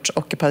t-shirt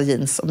och ett par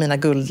jeans och mina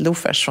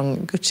guldloafers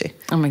från Gucci.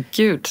 Ja, men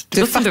gud. Det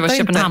låter som du var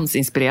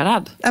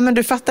Köpenhamnsinspirerad. Nej, men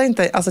du fattar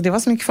inte. Alltså, det var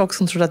så mycket folk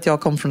som trodde att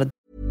jag kom från ett...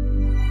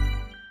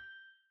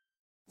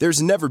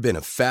 There's never been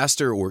a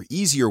faster or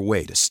easier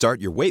way to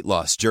start your weight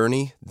loss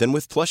journey than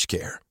with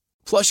PlushCare.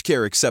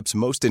 PlushCare accepts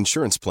most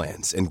insurance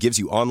plans and gives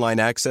you online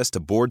access to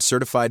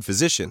board-certified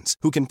physicians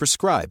who can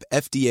prescribe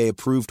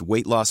FDA-approved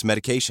weight loss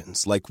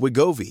medications like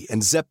Wegovy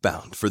and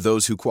Zepbound for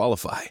those who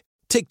qualify.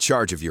 Take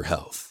charge of your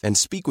health and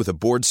speak with a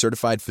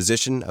board-certified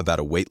physician about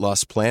a weight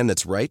loss plan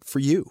that's right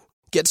for you.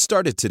 Get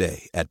started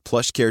today at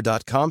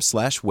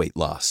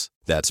plushcare.com/weightloss.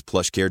 That's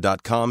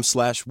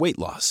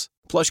plushcare.com/weightloss.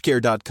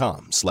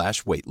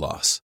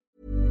 plushcare.com/weightloss.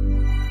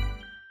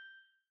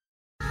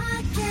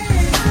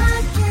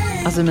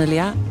 Alltså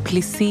Emilia,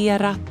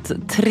 plisserat,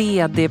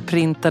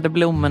 3D-printade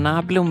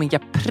blommorna, blommiga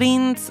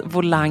prints,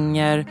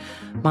 volanger.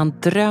 Man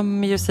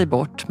drömmer ju sig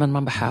bort, men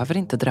man behöver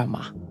inte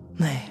drömma.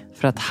 Nej.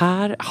 För att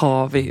här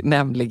har vi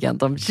nämligen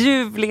de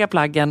ljuvliga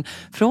plaggen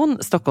från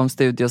Stockholms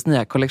Studios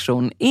nya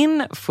kollektion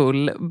In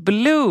Full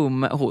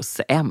Bloom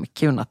hos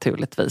MQ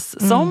naturligtvis,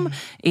 som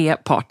är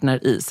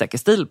partner i Säker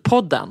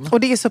Stil-podden. Och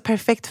det är så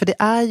perfekt för det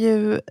är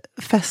ju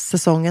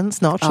festsäsongen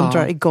snart som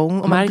drar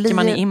igång. Och märker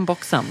man i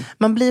inboxen.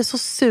 Man blir så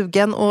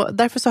sugen och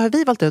därför så har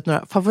vi valt ut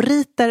några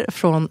favoriter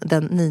från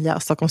den nya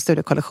Stockholms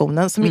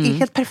Studio-kollektionen som är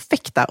helt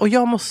perfekta. Och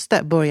jag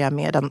måste börja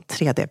med den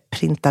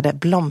 3D-printade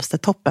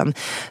blomstertoppen.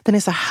 Den är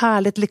så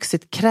härligt lyxigt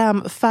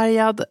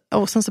krämfärgad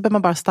och sen så behöver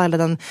man bara styla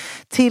den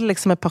till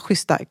liksom ett par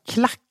schyssta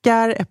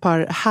klackar, ett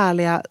par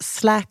härliga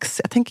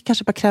slacks. Jag tänker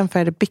kanske på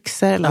krämfärgade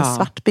byxor eller en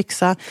svart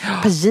byxa, ett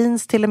par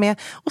jeans till och med.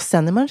 Och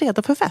sen är man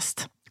redo för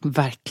fest.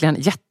 Verkligen,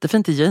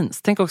 jättefint i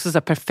jeans. Tänk också så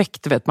här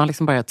perfekt, du vet, man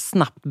liksom bara gör ett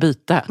snabbt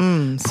byte.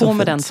 På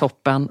med den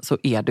toppen så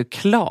är du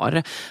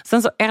klar.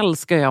 Sen så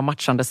älskar jag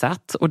matchande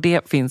set och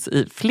det finns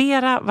i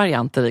flera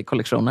varianter i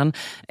kollektionen.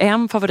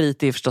 En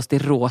favorit är förstås det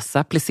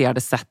rosa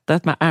plisserade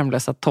setet med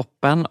ärmlösa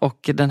toppen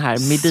och den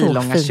här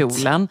midilånga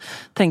kjolen.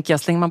 Tänker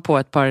jag, slänger man på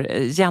ett par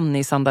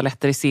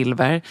Jenny-sandaletter i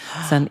silver.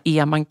 Sen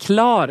är man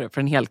klar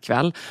för en hel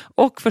kväll.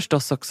 Och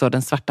förstås också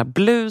den svarta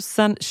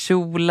blusen,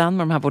 kjolen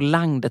med de här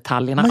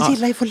volangdetaljerna. Man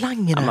gillar ju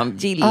volangerna. Man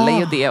gillar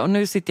ju det och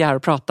nu sitter jag här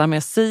och pratar, men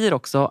jag säger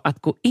också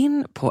att gå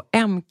in på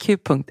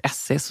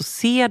mq.se så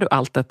ser du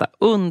allt detta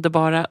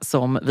underbara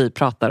som vi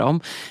pratar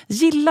om.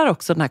 Gillar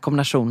också den här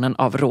kombinationen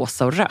av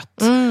rosa och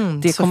rött.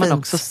 Det kommer man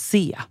också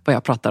se vad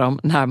jag pratar om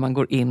när man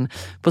går in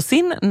på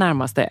sin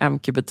närmaste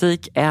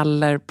MQ-butik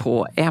eller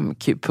på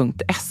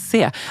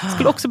mq.se.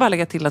 Skulle också bara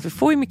lägga till att vi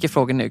får ju mycket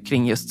frågor nu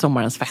kring just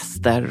sommarens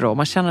fester och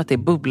man känner att det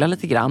bubblar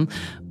lite grann.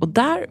 Och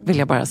där vill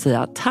jag bara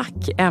säga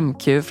tack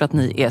MQ för att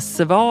ni är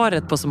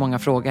svaret på så många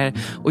frågor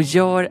och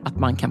gör att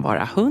man kan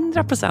vara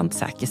 100%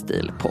 säker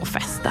stil på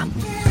festen.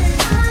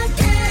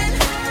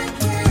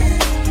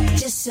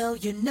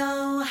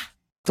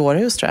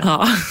 Dårhus tror jag.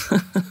 Ja.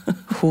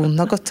 Hon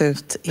har gått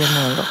ut i en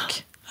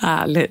morgonrock.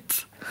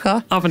 Härligt.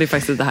 Ja, men det är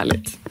faktiskt lite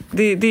härligt.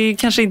 Det är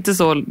kanske inte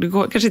så, det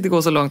kanske inte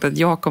går så långt att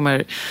jag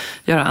kommer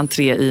göra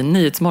entré i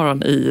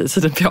Nyhetsmorgon i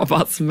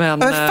sidenpyjamas.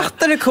 Men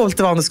fattar du coolt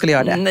det var om du skulle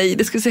göra det? Nej,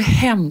 det skulle se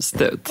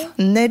hemskt ut.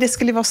 Nej, det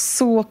skulle vara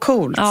så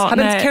coolt. Ja,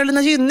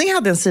 Carolina Gynning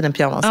hade en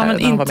sidenpyjamas här. Ja, men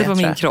inte med, på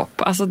min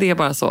kropp. Alltså det är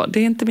bara så. Det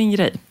är inte min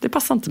grej. Det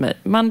passar inte mig.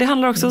 Men det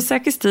handlar också om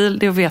säker stil.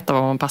 Det är att veta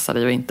vad man passar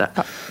i och inte.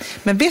 Ja.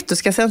 Men vet du,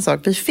 ska jag säga en sak?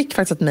 Vi fick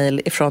faktiskt ett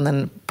mejl ifrån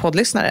en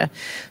poddlyssnare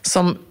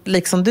som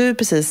liksom du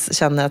precis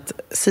känner att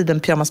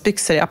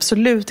sidenpyjamasbyxor är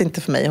absolut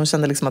inte för mig. Hon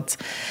kände liksom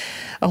att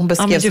hon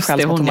beskrev sig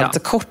själv som att hon var lite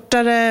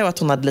kortare och att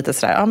hon hade lite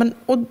sådär. Ja, men,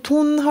 och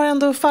hon har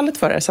ändå fallit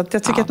för det, så att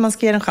jag tycker att man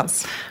ska ge en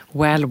chans.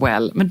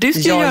 Well. Men du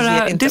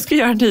ska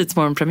göra en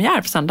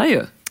Nyhetsmorgon-premiär på söndag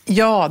ju.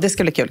 Ja, det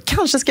ska bli kul.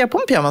 Kanske ska jag på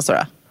en pyjamas då?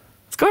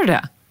 Ska du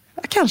det?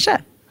 Ja,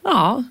 kanske.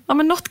 Ja,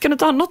 men något kan du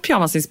ta, något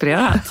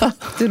pyjamasinspirerat.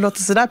 Du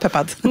låter sådär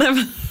peppad. Nej,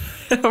 men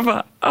jag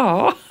bara,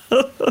 ja.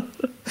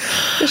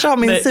 Jag ska ha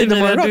min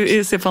sidenmorgonrock.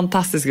 Du ser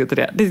fantastisk ut i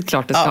det. Det är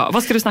klart det ska. Ja.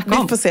 Vad ska du snacka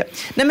om? Vi får se.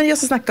 Nej, men jag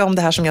ska snacka om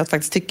det här som jag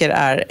faktiskt tycker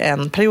är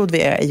en period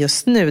vi är i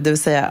just nu. Det vill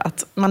säga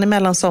att man är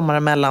mellan sommar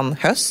och mellan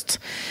höst.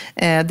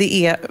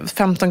 Det är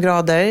 15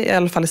 grader, i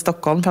alla fall i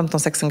Stockholm,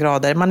 15-16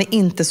 grader. Man är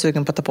inte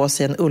sugen på att ta på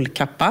sig en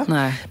ullkappa.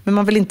 Nej. Men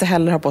man vill inte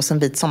heller ha på sig en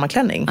vit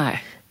sommarklänning.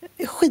 Nej.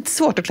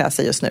 skitsvårt att klä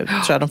sig just nu,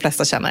 tror jag de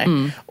flesta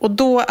känner. Och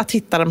då att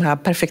hitta de här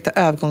perfekta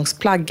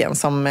övergångsplaggen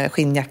som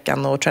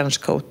skinnjackan och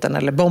trenchcoaten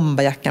eller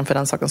bomberjackan för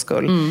den sakens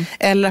skull.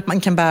 Eller att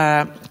man kan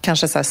bara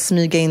kanske så här,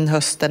 smyga in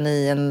hösten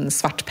i en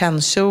svart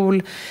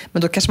pennkjol,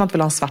 men då kanske man inte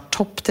vill ha en svart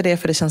topp till det,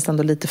 för det känns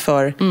ändå lite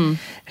för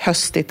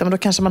höstigt. Men då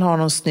kanske man har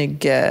någon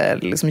snygg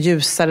liksom,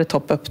 ljusare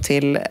topp upp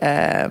till,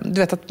 du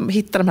vet, att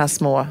hitta de här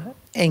små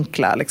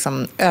enkla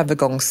liksom,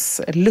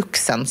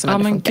 övergångsluxen som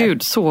men funkar.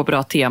 gud, så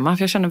bra tema.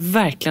 För jag känner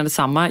verkligen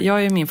detsamma. Jag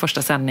är ju min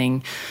första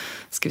sändning,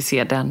 ska vi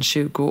se, den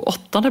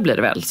 28 blir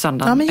det väl,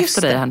 söndagen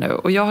efter dig här nu.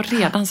 Och jag har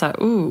redan så här,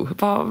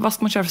 vad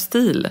ska man köra för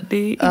stil? Det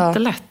är inte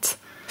lätt.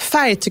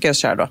 Färg tycker jag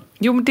kör då.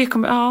 Jo, men det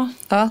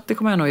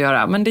kommer jag nog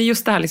göra. Men det är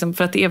just det här, liksom,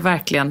 för att det är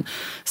verkligen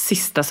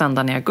sista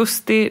söndagen i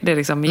augusti. Det är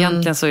liksom,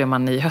 egentligen så är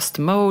man i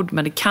höstmode,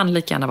 men det kan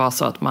lika gärna vara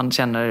så att man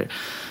känner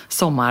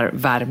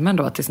sommarvärmen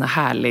då, till sån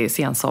här härlig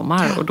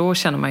sensommar. Och då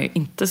känner man ju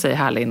inte sig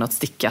härlig i något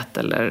stickat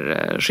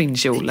eller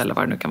skinnkjol eller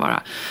vad det nu kan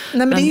vara.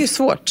 Nej, men det är ju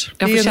svårt.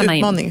 Det är ju en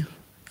utmaning.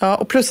 Ja,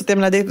 och plus att jag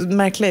menar, det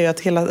märkliga är ju att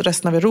hela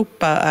resten av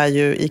Europa är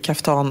ju i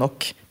kaftan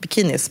och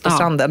bikinis på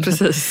stranden.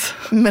 Precis.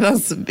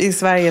 Medan i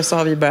Sverige så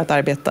har vi börjat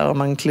arbeta och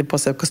man klipper på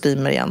sig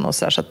kostymer igen och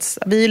så där. Så att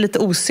vi är lite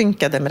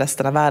osynkade med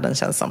resten av världen,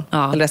 känns som.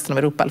 Eller resten av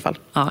Europa i alla fall.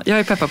 Ja, jag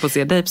är peppad på att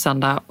se dig på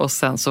söndag och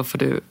sen så får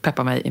du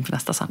peppa mig inför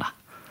nästa söndag.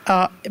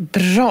 Ja,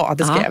 bra,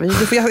 det ska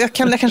jag.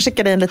 Jag kan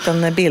skicka dig en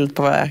liten bild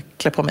på vad jag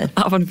klär på mig.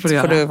 Ja, vad du får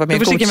göra. Du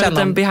får skicka mig en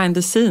liten behind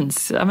the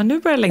scenes. Ja, men nu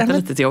börjar jag längta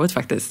lite till jobbet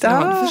faktiskt. Ja,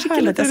 du får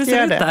skicka lite hur det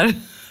ser ut där.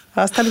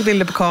 Jag ställer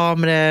bilder på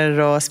kameror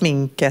och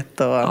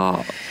sminket och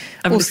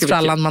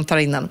ostfrallan man tar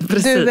in den.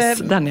 Precis,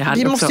 den är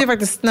härlig. Vi måste ju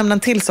faktiskt nämna en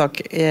till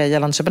sak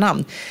gällande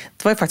Köpenhamn.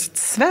 Det var ju faktiskt ett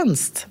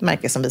svenskt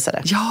märke som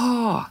visade.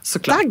 Ja,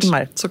 såklart.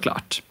 Dagmar.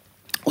 Såklart.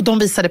 Och de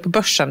visade på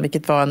Börsen,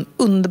 vilket var en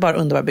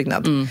underbar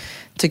byggnad,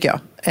 tycker jag,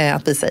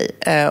 att visa i.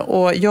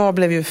 Och jag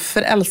blev ju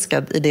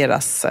förälskad i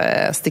deras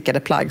stickade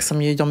plagg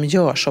som ju de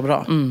gör så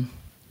bra.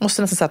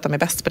 Måste nästan säga att de är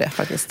bäst på det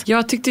faktiskt.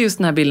 Jag tyckte just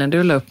den här bilden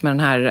du la upp med den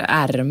här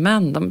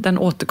ärmen, den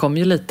återkom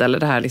ju lite, eller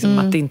det här liksom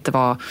att det inte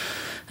var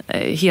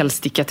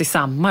helstickat i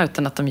samma,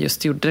 utan att de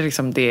just gjorde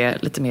liksom det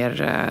lite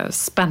mer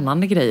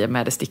spännande grejer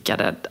med det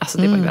stickade. Alltså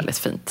det var ju väldigt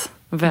fint.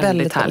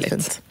 Väldigt härligt.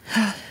 Fint.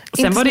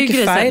 Sen var det ju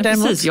grejer,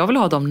 precis, jag vill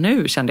ha dem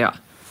nu, kände jag.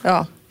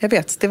 Ja, jag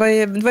vet. Det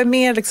var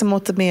mer liksom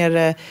åt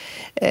mer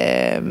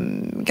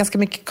ganska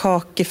mycket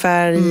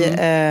kakifärg,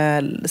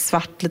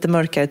 svart, lite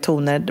mörkare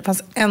toner. Det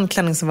fanns en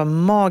klänning som var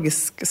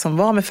magisk, som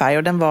var med färg,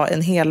 och den var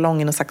en hel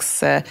lång i någon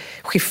slags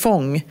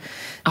chiffong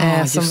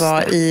som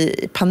var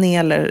i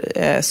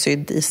paneler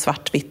sydd i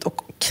svart, vitt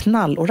och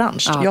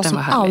knallorange. Jag som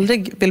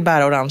aldrig vill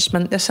bära orange,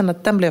 men jag kände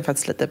att den blev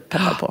faktiskt lite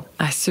peppad på.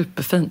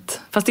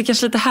 Superfint. Fast det är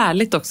kanske lite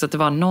härligt också att det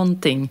var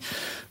någonting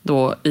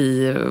då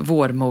i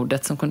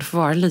vårmodet som kunde få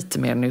vara lite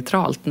mer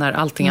neutralt, när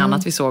allting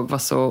annat vi såg var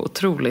så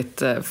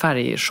otroligt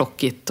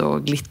färgchockigt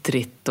och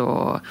glittrigt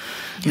och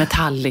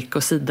metallic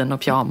och siden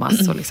och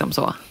pyjamas och liksom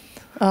så.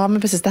 Ja,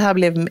 men precis. Det här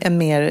blev en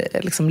mer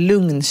liksom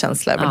lugn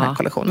känsla över den här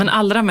kollektionen. Men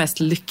allra mest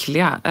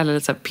lyckliga, eller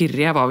så här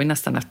pirriga, var vi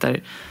nästan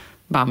efter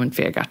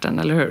Baume-Fegarten,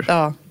 eller hur?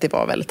 Ja, det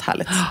var väldigt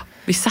härligt.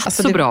 Vi satt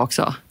så bra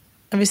också.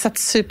 Vi satt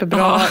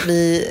superbra.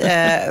 Vi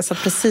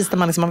satt precis där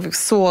man liksom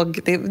såg.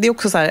 Det är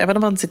också så här, även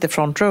om man sitter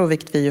front row,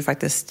 vilket vi ju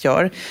faktiskt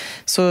gör,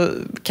 så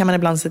kan man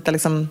ibland sitta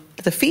liksom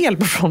lite fel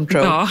på front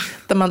row.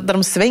 Där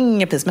de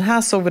svänger precis. Men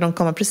här såg vi dem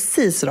komma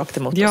precis rakt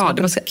emot oss.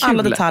 Det var så kul.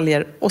 Alla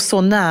detaljer, och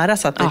så nära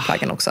satt vi i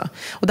plaggen också.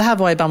 Och det här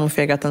var i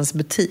Baume-Fegartens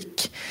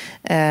butik.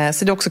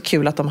 Så det är också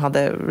kul att de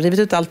hade rivit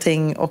ut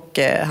allting och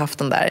haft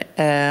den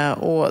där.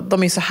 Och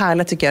de är så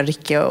härliga, tycker jag,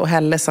 Rikke och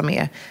Helle, som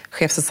är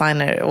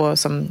chefsdesigner och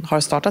som har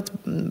startat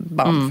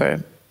Baum för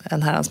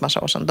en herrans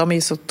massa år sedan. De är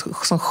ju så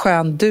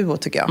skön duo,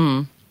 tycker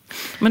jag.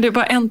 Men det är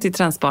bara en till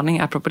trendspaning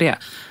apropå det.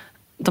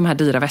 De här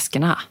dyra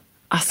väskorna.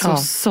 Alltså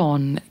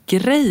sån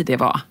grej det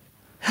var.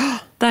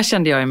 Där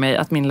kände jag ju mig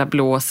att min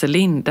blå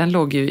Celine, den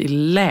låg ju i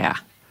lä.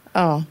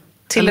 Ja,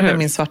 till och med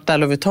min svarta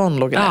Louis Vuitton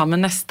låg i lä. Ja,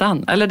 men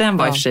nästan. Eller den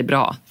var i och för sig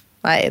bra.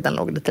 Nej, den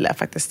låg lite lä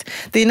faktiskt.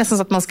 Det är nästan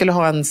så att man skulle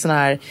ha en sån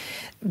här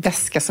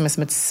väska som är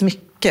som ett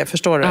smycke,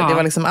 förstår du? Det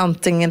var liksom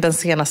antingen den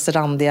senaste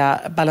randiga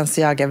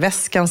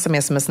Balenciaga-väskan som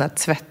är som en sån här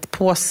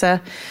tvättpåse,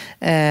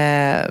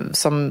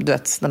 som du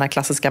vet, den här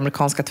klassiska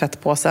amerikanska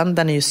tvättpåsen,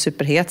 den är ju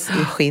superhet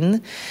i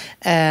skinn,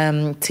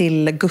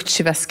 till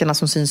Gucci-väskorna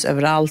som syns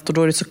överallt, och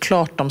då är det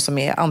såklart de som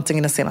är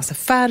antingen den senaste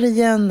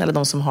färgen eller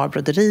de som har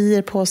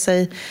broderier på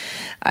sig.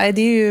 Nej,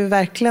 det är ju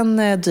verkligen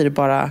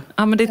dyrbara.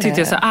 Ja, men det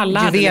tyckte jag så. Alla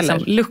hade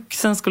liksom,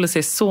 luxen skulle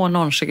se så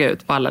nonchiga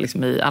ut på alla,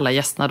 liksom, i alla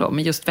gästerna då,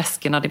 men just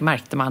väskorna, det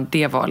märkte man,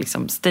 det var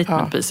liksom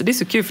statement piece. Och det är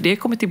så kul, för det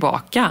kommer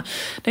tillbaka.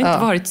 Det har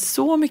inte varit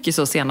så mycket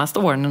så senaste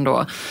åren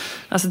ändå.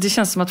 Alltså det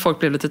känns som att folk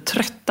blev lite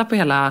trötta på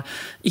hela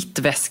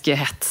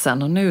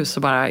it-väskehetsen, och nu så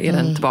bara är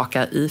den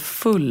tillbaka i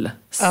full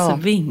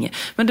sving.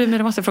 Men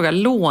du, måste jag fråga,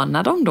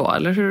 lånar de då?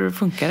 Eller hur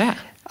funkar det?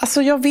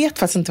 Alltså jag vet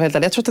faktiskt inte helt.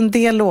 Jag tror att en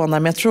del lånar,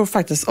 men jag tror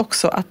faktiskt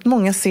också att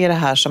många ser det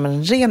här som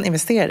en ren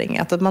investering.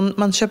 Att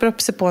man köper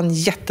upp sig på en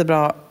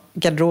jättebra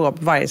garderob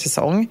varje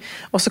säsong.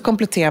 Och så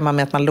kompletterar man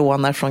med att man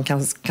lånar från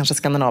kanske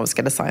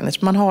skandinaviska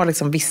designers. Man har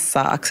liksom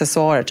vissa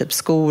accessoarer, typ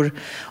skor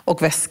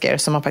och väskor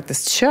som man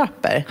faktiskt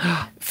köper.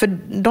 För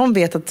de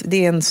vet att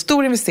det är en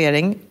stor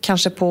investering,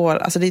 kanske på,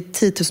 alltså det är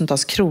 10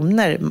 000-tals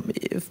kronor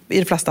i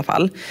de flesta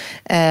fall.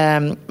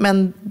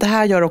 Men det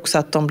här gör också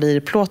att de blir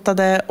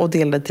plåtade och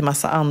delade till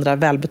massa andra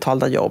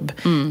välbetalda jobb,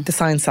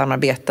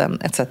 designsamarbeten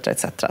etc.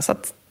 Så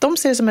att de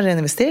ser det som en ren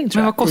investering,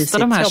 tror jag. Men vad kostar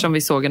de här som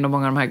vi såg ändå,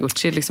 många av de här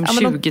Gucci? Liksom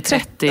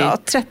 20-30? Ja,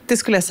 30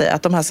 skulle jag säga.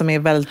 Att de här som är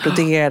väldigt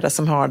broderade,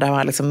 som har det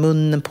här liksom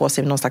munnen på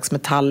sig, någon slags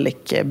metallic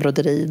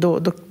broderi,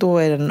 då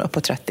är den upp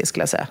på 30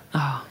 skulle jag säga.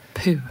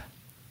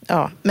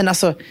 Ja, men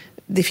alltså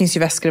det finns ju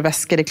väskor och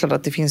väskor. Det är klart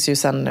att det finns ju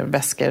sen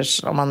väskor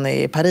om man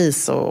är i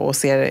Paris och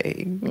ser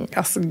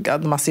alltså,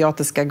 de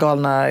asiatiska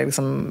galna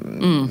liksom,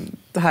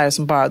 det här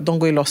som bara, de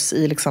går ju loss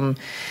i liksom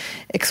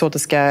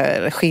exotiska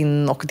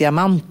skinn och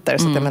diamanter.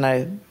 Så att jag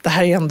menar, det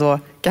här är ju ändå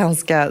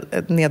ganska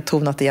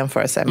nedtonat i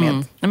jämförelse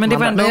med men det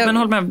var ändå, men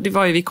håll med, det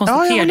var ju, vi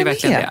konstaterade ju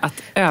verkligen det. Att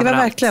det var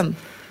verkligen,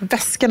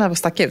 väskorna var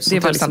stack ut. Det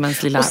var liksom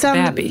ens lilla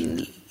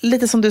baby.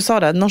 Lite som du sa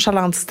där,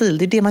 nonchalant stil,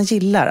 det är det man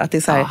gillar. Att det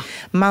är så här,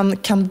 man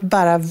kan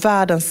bära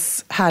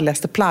världens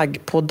härligaste plagg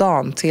på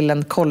dagen till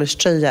en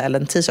collegetröja eller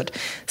en t-shirt.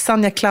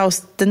 Sanja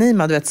Klaus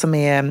Denima, du vet, som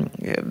är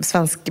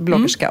svensk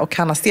bloggerska, och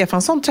Hanna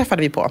Stefansson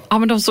träffade vi på. Ja,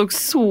 men de såg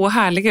så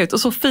härliga ut och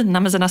så fina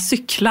med sina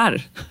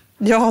cyklar.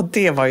 Ja,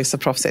 det var ju så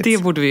proffsigt. Det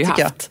borde vi ju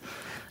haft.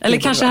 Eller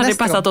kanske hade det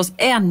passat oss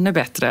ännu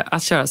bättre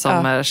att köra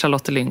som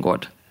Charlotte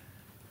Lyngård.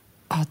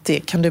 Ja, det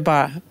kan du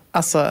bara,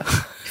 alltså,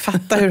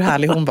 fatta hur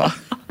härlig hon var.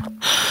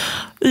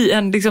 I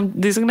en, liksom,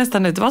 det såg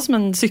nästan ut, det var som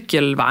en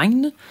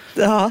cykelvagn.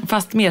 Ja.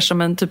 Fast mer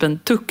som en typ en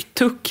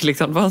tuk-tuk.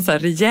 Liksom. Det var en så här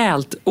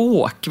rejält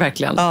åk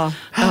verkligen. Ja.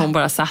 Där hon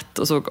bara satt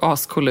och såg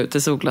ascool ut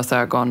i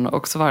solglasögon.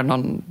 Och så var det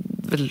någon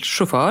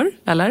chaufför,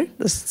 eller?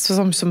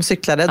 Som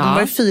cyklade. De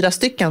var ju 4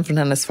 stycken från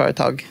hennes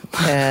företag,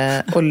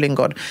 och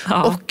Lyngård.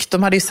 Och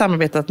de hade ju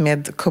samarbetat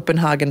med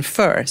Copenhagen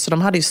Fur. Så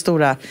de hade ju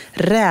stora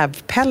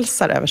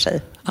rävpälsar över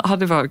sig. Ja,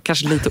 det var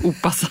kanske lite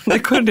opassande,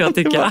 kunde jag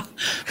tycka.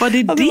 Var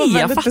det det?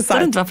 Jag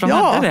fattade inte varför de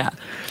hade det.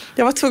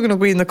 Jag var tvungen att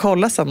gå in och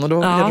kolla sen, och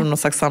då hade de någon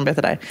slags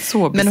samarbete där.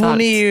 Men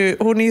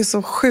hon är ju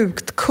så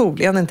sjukt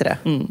cool, är hon inte det?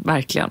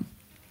 Verkligen.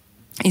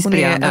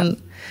 Inspirerande. Hon är en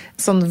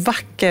sån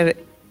vacker,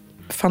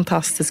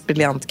 fantastisk,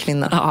 briljant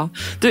kvinna. Ja.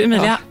 Du,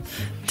 Emilia,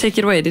 take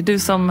it away. Det är du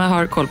som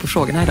har koll på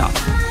frågorna idag.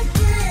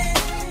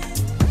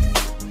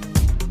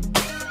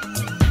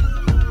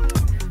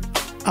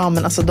 Ja,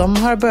 men alltså de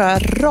har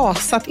börjat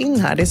rasat in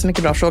här. Det är så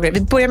mycket bra frågor.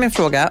 Vi börjar med en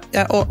fråga.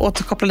 Jag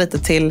återkopplar lite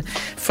till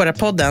förra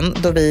podden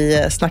då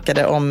vi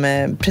snackade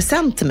om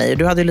present till mig.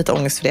 Du hade ju lite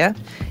ångest för det.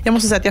 Jag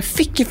måste säga att jag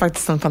fick ju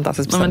faktiskt en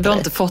fantastisk present. Men du har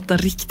inte fått den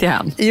riktiga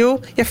än.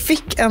 Jo, jag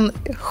fick en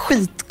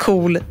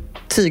skitcool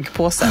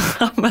tygpåse.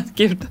 Men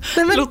gud,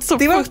 det låter så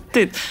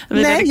futtigt.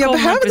 Nej, jag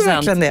behövde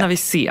verkligen det. När vi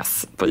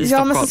ses i Stockholm.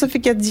 Ja, men så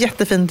fick jag ett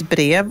jättefint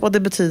brev, och det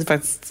betyder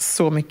faktiskt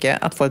så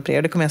mycket att få ett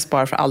brev. Det kommer jag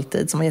spara för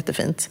alltid, som var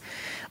jättefint.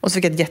 Och så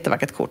fick jag ett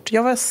jättevackert kort.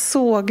 Jag var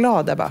så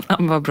glad, Ebba. Ja,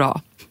 vad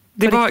bra.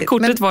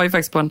 Kortet var ju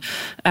faktiskt på en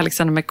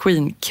Alexander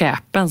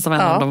McQueen-capen som är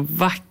en av de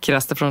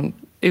vackraste från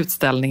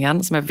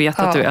utställningen, som jag vet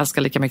att du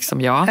älskar lika mycket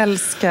som jag.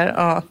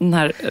 Älskar. Den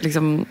här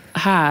liksom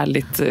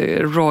härligt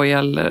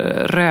royal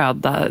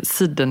röda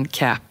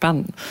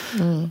sidencapen.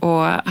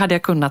 Och hade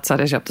jag kunnat så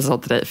hade jag köpt en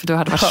sån till dig, för du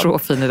hade varit så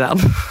fin i den.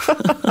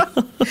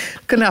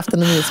 Kunde haft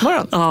den i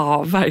Nyhetsmorgon.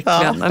 Ja,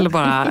 verkligen. Ja. Eller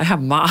bara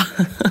hemma.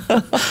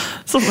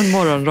 Som en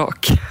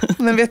morgonrock.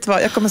 Men vet du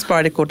vad, jag kommer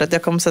spara det kortet.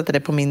 Jag kommer sätta det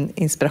på min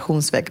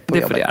inspirationsvägg på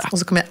jobbet. Och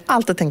så kommer jag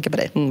alltid tänka på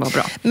dig. Vad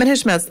bra. Men hur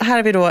som helst, här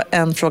har vi då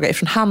en fråga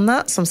ifrån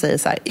Hanna som säger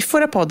så här: i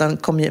förra podden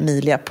kom ju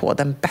Emilia på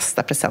den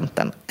bästa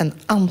presenten, en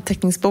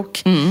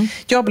anteckningsbok.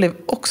 Jag blev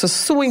också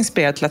så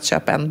inspirerad till att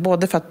köpa en,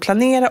 både för att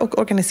planera och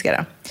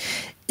organisera.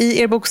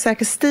 I er bok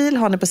Säker stil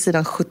har ni på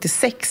sidan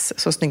 76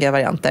 så snygga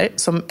varianter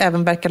som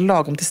även verkar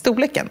lagom till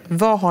storleken.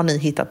 Vad har ni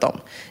hittat dem?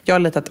 Jag har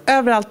letat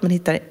överallt men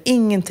hittar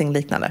ingenting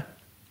liknande.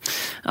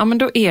 Ja, men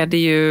då är det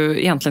ju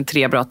egentligen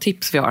 3 bra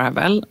tips vi har här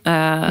väl.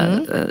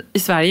 I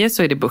Sverige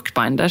så är det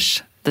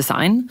Bookbinders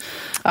design.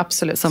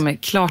 Absolut. Som är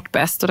klart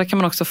bäst, och där kan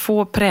man också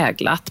få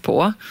präglat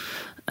på.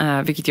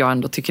 Vilket jag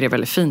ändå tycker är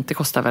väldigt fint. Det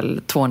kostar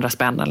väl 200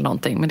 spänn eller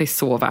någonting, men det är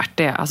så värt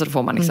det. Alltså då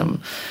får man liksom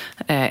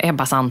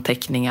Ebbas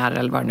anteckningar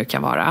eller vad det nu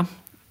kan vara.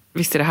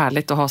 Visst är det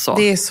härligt att ha så?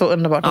 Det är så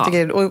underbart. Jag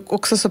tycker, och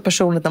också så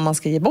personligt när man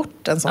ska ge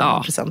bort en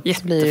sån present.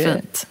 Jättefint. Det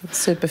blir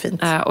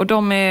superfint. Och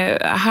de är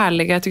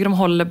härliga. Jag tycker de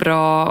håller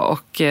bra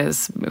och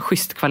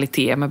schysst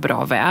kvalitet med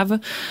bra väv.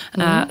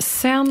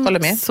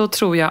 Sen så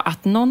tror jag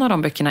att någon av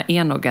de böckerna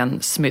är nog en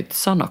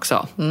Smythson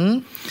också.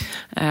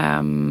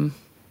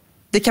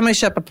 Det kan man ju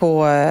köpa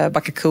på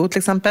Bacacoo till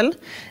exempel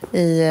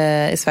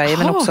i Sverige.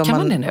 Men också kan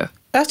man det nu?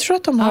 Jag tror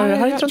att de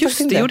har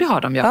just det. Det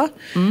har de, ja.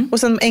 Och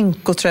sen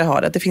NK tror jag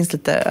har det. Det finns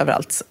lite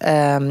överallt.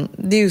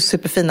 Det är ju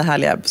superfina,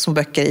 härliga små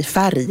böcker i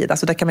färg.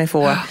 Alltså där kan man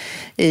få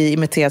i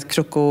imiterat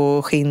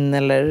krokoskinn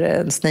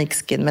eller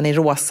snakeskin, men i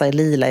rosa, i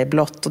lila, i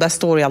blått. Och där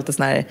står ju alltid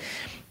sån här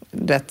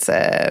du vet,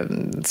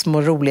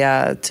 små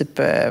roliga typ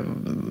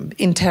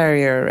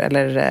interior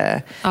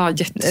eller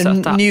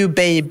jättesöta. New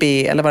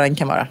baby eller vad den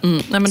kan vara.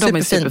 Nej, men de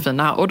är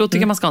superfina. Och då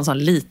tycker jag man ska ha en sån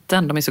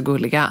liten. De är så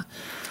gulliga.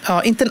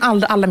 Ja, inte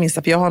en allra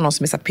minsta, för jag har någon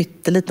som är så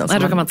pytteliten. Nej,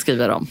 då kan man inte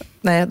skriva dem.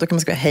 Nej, då kan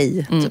man skriva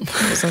hej. Typ.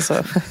 Och sen så...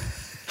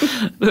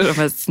 Då är de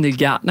här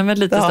snygga. Nej, men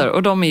lite större.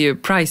 Och de är ju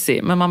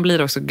pricey. Men man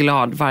blir också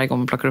glad varje gång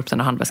man plockar upp den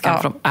här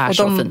handväskan. För de är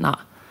så fina.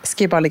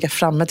 Ska ju bara ligga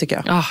framme, tycker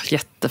jag. Ja,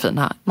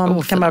 jättefina.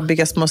 Man kan bara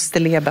bygga små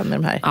stilleben med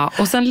de här. Ja,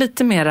 och sen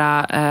lite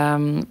mera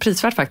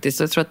prisvärt faktiskt.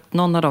 Jag tror att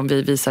någon av dem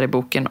vi visar i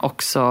boken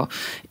också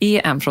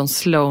är en från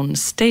Sloan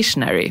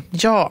Stationery.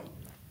 Ja.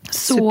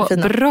 Så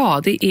superfina.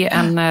 Bra. Det är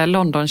en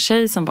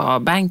London-tjej som var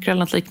banker eller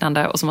något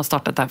liknande och som har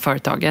startat det här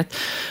företaget.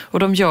 Och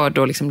de gör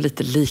då liksom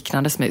lite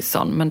liknande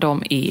smoothson, men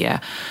de är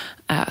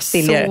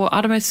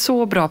de är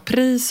så bra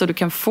pris och du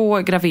kan få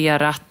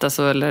graverat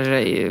alltså,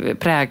 eller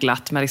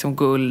präglat med liksom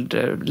guld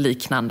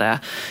liknande.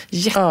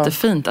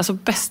 Jättefint, alltså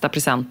bästa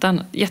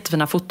presenten.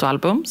 Jättefina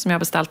fotoalbum som jag har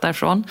beställt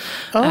därifrån.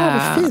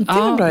 Vad fint, det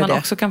är en bra idé. Man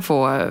också kan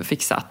få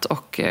fixat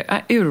och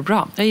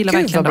urbra. Jag gillar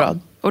verkligen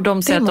dem. Och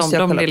de säger att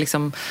de är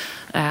liksom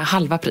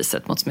halva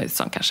priset mot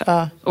smoothson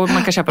kanske. Och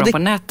man kan köpa dem på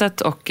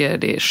nätet och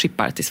det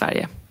shippar till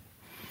Sverige.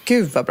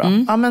 Gud vad bra.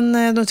 Ja,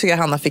 men då tycker jag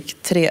Hanna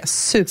fick 3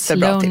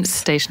 superbra Sloan tips.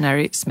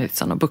 Stationery,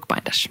 smoothson och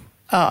bookbinders.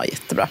 Ja,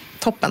 jättebra.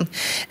 Toppen.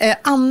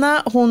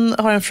 Anna, hon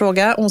har en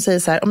fråga. Hon säger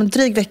så här, om en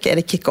dryg vecka är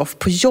det kick-off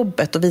på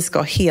jobbet och vi ska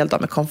ha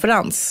heldag med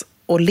konferens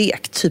och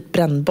lek, typ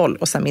brännboll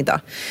och sen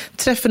middag.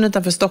 Träffen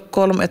utanför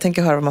Stockholm och jag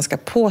tänker höra vad man ska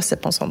på sig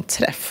på en sån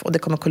träff. Och det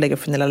kommer kollegor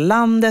från hela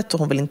landet och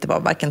hon vill inte vara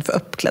varken för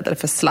uppklädd eller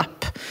för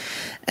slapp.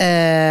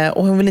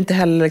 Och hon vill inte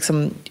heller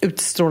liksom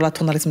utstråla att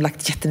hon har liksom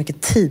lagt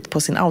jättemycket tid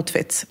på sin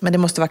outfit. Men det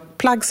måste vara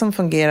plagg som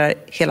fungerar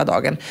hela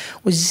dagen.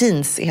 Och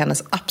jeans är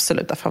hennes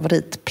absoluta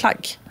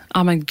favoritplagg.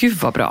 Ja, men gud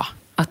vad bra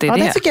att det är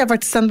det. Det tycker jag är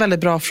faktiskt en väldigt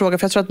bra fråga.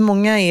 För jag tror att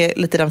många är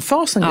lite i den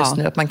fasen just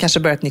nu. Att man kanske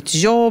börjar ett nytt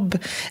jobb.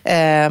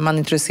 Man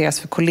introduceras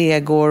för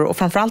kollegor. Och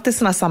framförallt i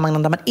sådana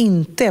sammanhang där man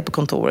inte är på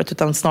kontoret.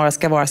 Utan snarare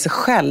ska vara sig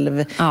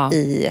själv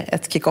i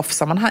ett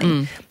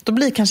kick-off-sammanhang. Då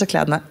blir kanske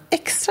kläderna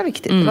extra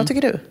viktigt. Vad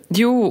tycker du?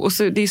 Jo, och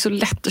så, det är så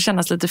lätt att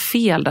kännas lite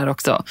fel där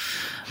också.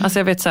 Alltså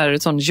jag vet så här,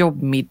 ett sån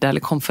jobbmiddag eller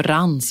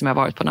konferens som jag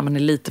varit på när man är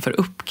lite för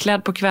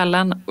uppklädd på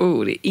kvällen.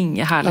 Det är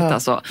inget härligt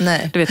alltså.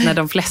 Nej. Du vet när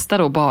de flesta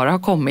då bara har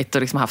kommit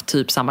och liksom haft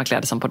typ samma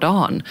kläder som på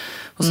dagen.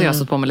 Och så har jag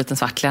stått på med en liten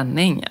svart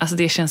klänning. Alltså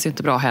det känns ju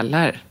inte bra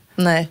heller.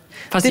 Nej.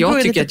 Fast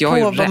jag tycker att jag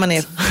är rätt. Man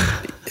är,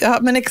 ja,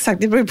 men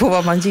exakt. Det beror på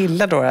vad man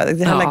gillar då. I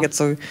det här läget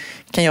så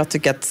kan jag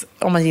tycka att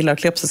om man gillar att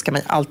klä upp så ska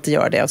man alltid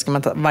göra det. Och ska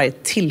man ta varje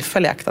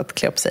tillfälle i akt att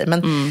klä upp sig.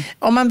 Men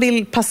om man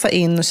vill passa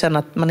in och känna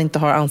att man inte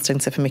har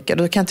ansträngt sig för mycket,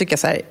 då kan jag tycka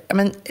så här,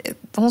 men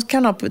hon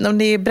kan ha, om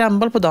det är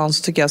brännboll på dagen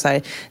så tycker jag så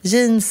här,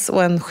 jeans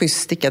och en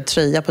schysst stickad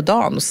tröja på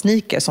dagen och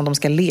sneakers som de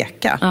ska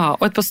leka. Ja,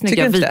 och ett par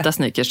snygga vita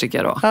sneakers tycker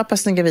jag då. Ja, ett par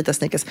snygga vita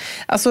sneakers.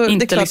 Alltså,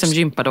 inte det är klart, liksom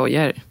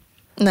gympadojor.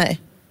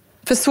 Nej.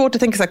 För svårt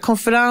att tänka så här,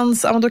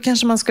 konferens, då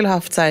kanske man skulle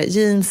haft så här,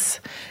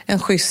 jeans, en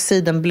schysst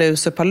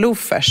sidenblus och ett par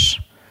loafers.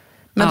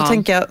 Men då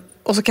tänker jag,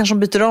 och så kanske de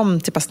byter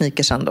om till ett par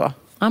sneakers sen då.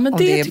 Ja, men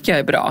det tycker jag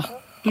är bra.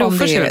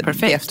 Loafers är väl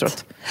perfekt.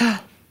 Efteråt.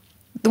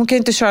 De kan ju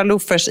inte köra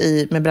loafers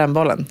med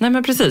brännbollen. Nej,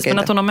 men precis, men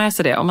att hon har med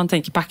sig det. Om man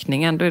tänker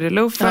packningen, då är det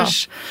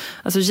loafers.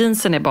 Alltså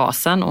jeansen är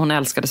basen och hon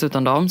älskar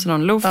dessutom dem. Så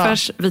de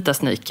loafers, vita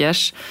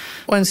sneakers.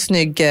 Och en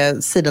snygg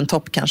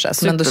sidentopp kanske.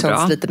 Som ändå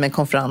känns lite med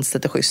konferens,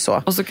 lite schysst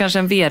så. Och så kanske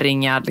en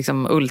V-ringad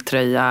liksom,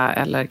 ulltröja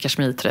eller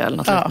kashmirtröja eller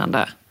något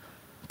liknande.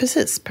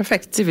 Precis,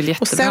 perfekt. Det är väl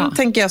jättebra. Och sen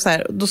tänker jag så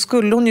här, då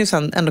skulle hon ju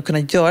sen ändå kunna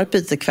göra ett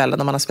byte kvällen.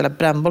 Om man har spelat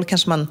brännboll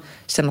kanske man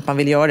känner att man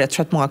vill göra det. Jag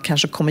tror att många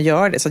kanske kommer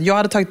göra det. Så jag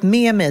hade tagit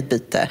med mig ett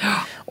byte.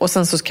 Och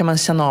sen så kan man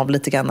känna av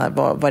lite grann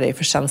vad det är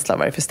för känsla,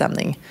 vad det är för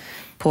stämning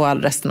på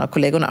all resten av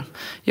kollegorna.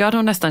 Jag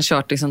hade nästan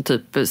kört liksom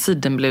typ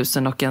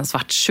sidenblusen och en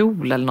svart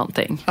kjol eller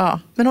någonting. Ja,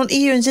 men hon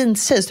är ju en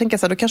jeanstjej, så tänker jag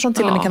så här, då kanske hon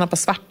till och med kan ha på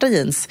svarta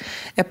jeans,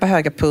 ett par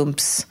höga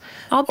pumps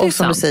och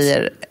som du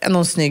säger,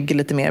 någon snygg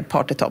lite mer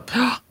partytopp.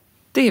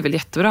 Det är väl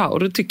jättebra. Och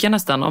då tycker jag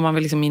nästan, om man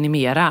vill liksom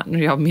minimera, nu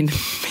gör jag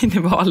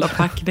minimala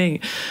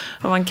packning.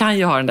 Och man kan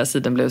ju ha den där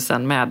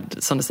sidenblusen med,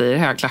 som du säger,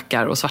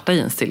 högklackar och svarta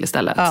jeans till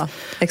istället. Ja,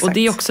 exakt. Och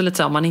det är också lite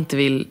så, om man inte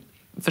vill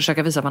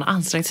försöka visa att man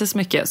ansträngt sig så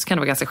mycket, så kan det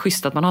vara ganska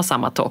schysst att man har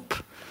samma topp.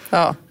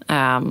 Ja.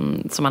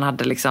 Som man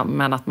hade liksom,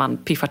 men att man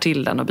piffar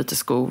till den och byter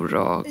skor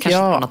och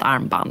kanske något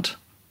armband.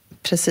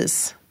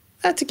 Precis.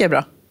 Jag tycker det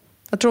är bra.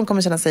 Jag tror hon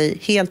kommer känna sig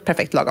helt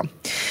perfekt lagom.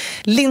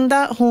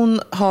 Linda,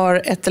 hon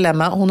har ett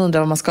dilemma. Hon undrar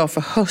vad man ska ha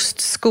för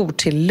höstskor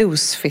till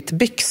loose fit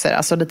byxor.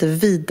 Alltså lite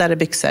vidare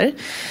byxor.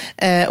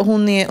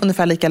 Hon är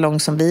ungefär lika lång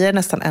som vi är,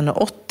 nästan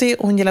 1,80.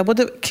 Hon gillar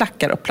både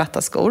klackar och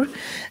platta skor.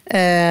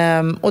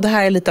 Och det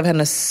här är lite av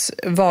hennes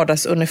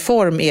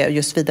vardagsuniform, är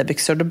just vida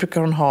byxor. Då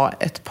brukar hon ha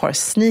ett par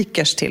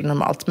sneakers till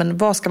normalt. Men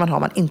vad ska man ha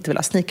om man inte vill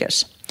ha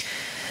sneakers?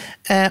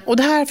 Och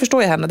det här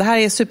förstår jag henne. Det här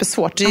är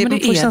supersvårt. Ja, man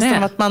får känslan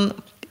av att man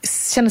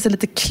känner sig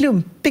lite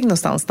klumpig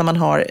någonstans när man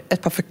har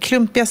ett par för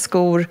klumpiga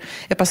skor,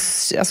 ett par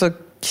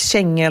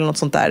kängor eller något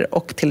sånt där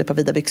och till ett par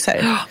vida byxor.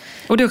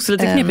 Och det är också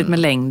lite knepigt med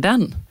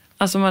längden.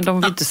 Alltså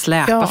de vill inte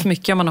släpa för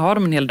mycket. Om man har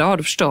dem en hel dag,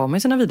 då förstör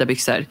man sina vida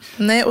byxor.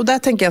 Nej, och där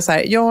tänker jag så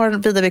här. Jag har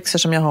vida byxor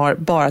som jag har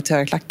bara till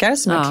höga klackar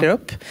som jag klär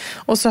upp.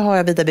 Och så har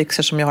jag vida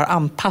byxor som jag har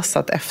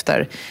anpassat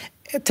efter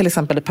till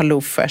exempel ett par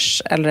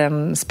loafers eller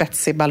en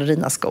spetsig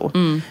ballerinasko.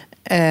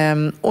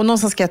 Och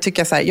någonstans ska jag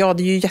tycka så här, ja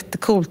det är ju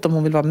jättecoolt om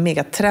hon vill vara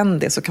mega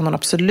trendig, så kan hon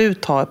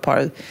absolut ha ett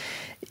par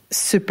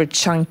super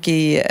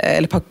chunky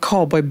eller ett par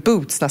cowboy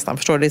boots nästan,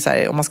 förstår du? Det är så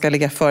här, om man ska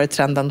ligga före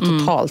trenden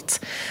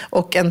totalt.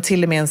 Och en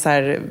till och med en så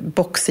här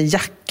boxig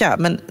jacka,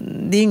 men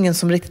det är ingen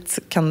som riktigt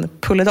kan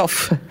pull it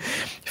off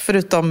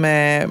förutom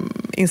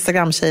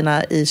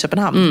Instagram-tjejerna i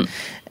Köpenhamn.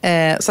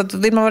 Så att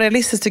vill man vara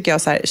realistisk tycker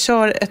jag så här,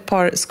 kör ett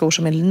par skor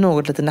som är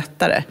något lite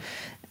nättare.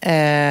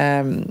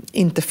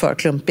 Inte för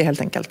klumpiga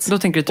helt enkelt. Då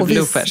tänker du typ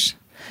loafers?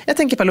 Jag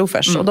tänker på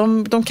loafers. Och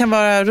de kan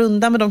vara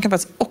runda, men de kan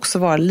faktiskt också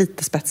vara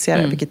lite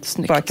spetsigare, vilket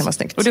snyggt. Bara kan vara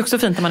snyggt. Och det är också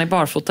fint när man är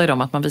barfota i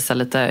dem, att man visar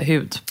lite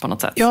hud på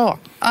något sätt. Ja,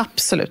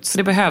 absolut. Så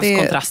det behövs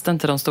kontrasten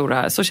till de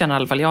stora. Så känner i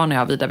alla fall jag när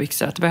jag har vida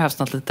byxor, att det behövs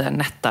något lite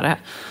nättare.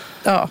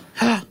 Ja.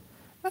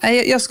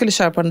 Jag skulle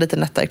köra på en lite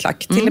nättare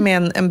klack. Till och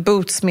med en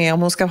boots med,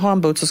 om hon ska ha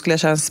en boots så skulle jag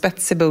köra en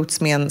spetsig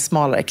boots med en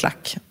smalare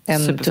klack.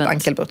 En typ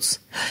ankelboots.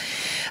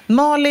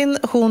 Malin,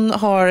 hon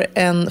har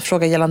en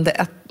fråga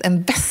gällande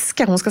en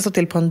väska. Hon ska slå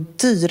till på en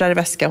dyrare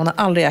väska. Hon har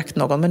aldrig ägt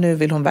någon, men nu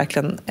vill hon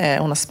verkligen,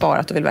 hon har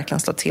sparat och vill verkligen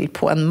slå till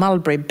på en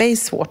Mulberry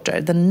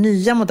Basewater, den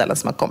nya modellen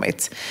som har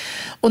kommit.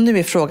 Och nu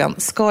är frågan,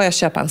 ska jag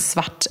köpa en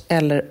svart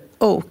eller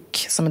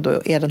oak, som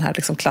då är den här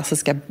liksom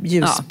klassiska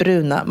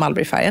ljusbruna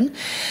Mulberry-färgen.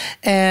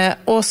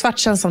 Och svart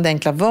känns som det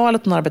enkla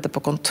valet. Hon arbetar på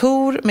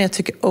kontor, men jag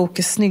tycker oak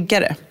är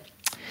snyggare.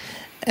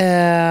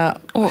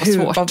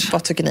 Svårt.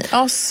 Vad tycker ni?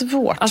 Ja,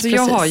 svårt. Alltså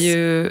jag har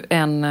ju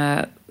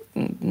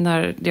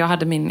när jag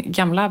hade min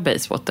gamla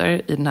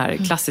Basewater i den här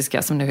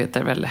klassiska som nu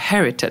heter väl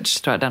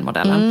Heritage, tror jag den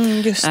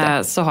modellen. Just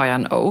det. Så har jag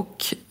en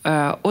oak.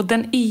 Och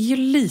den är ju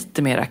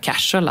lite mer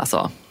casual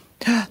alltså.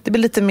 Det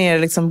blir lite mer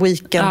liksom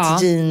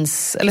weekend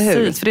jeans, eller hur?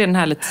 Precis, för det är den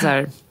här lite så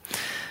här,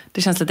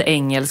 det känns lite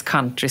engelsk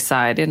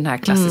countryside, det är den här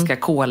klassiska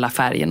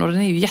kolafärgen, och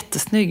den är ju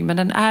jättesnygg, men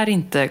den är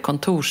inte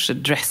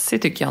kontorsdressy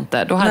tycker jag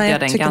inte. Då hade jag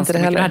den ganska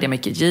mycket, då hade jag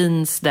mycket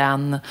jeans,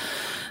 den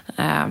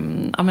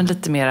men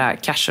lite mera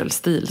casual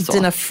stil så.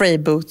 Dina Frey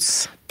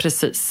boots.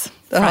 Precis,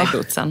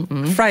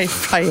 Frey-bootsen. Frey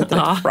heter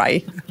det,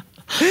 Frey.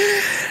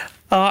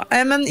 Ja,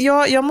 men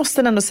jag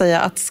måste ändå säga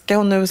att ska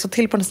hon nu så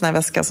till på en sån här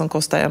väska som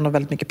kostar ändå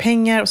väldigt mycket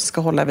pengar och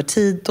ska hålla över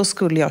tid, då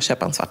skulle jag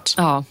köpa en svart.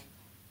 Ja,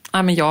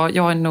 men jag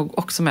är nog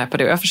också med på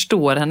det. Jag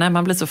förstår henne,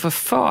 man blir så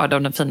förförd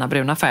av den fina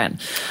bruna färgen.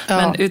 Ja.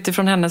 Men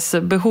utifrån hennes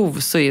behov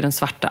så är den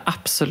svarta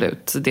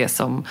absolut det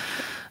som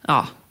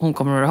hon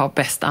kommer att ha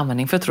bäst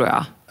användning för, tror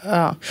jag.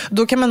 Ja.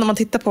 Då kan man, om man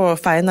tittar på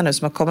färgerna nu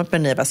som har kommit med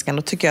den nya väskan,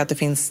 då tycker jag att det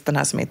finns den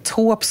här som är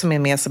taupe, som är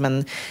mer som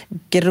en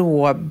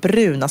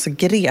gråbrun, alltså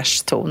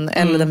gräston,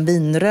 eller den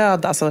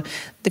vinröda. Alltså,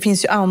 det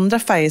finns ju andra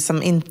färger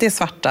som inte är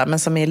svarta, men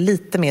som är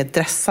lite mer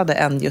dressade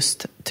än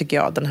just, tycker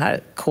jag, den här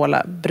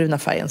kola-bruna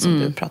färgen som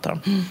du pratar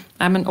om.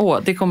 Nej, men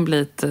det kommer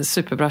bli ett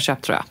superbra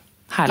köp, tror jag.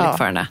 Härligt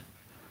för henne.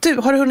 Du,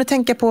 har du hunnit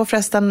tänka på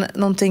förresten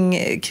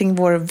någonting kring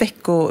vår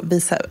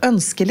veckovisa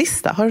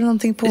önskelista? Har du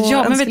någonting på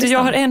önskelistan? Men vet du, jag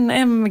har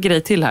en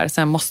grej till här,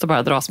 så jag måste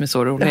bara dra som är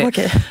så rolig.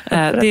 Okay.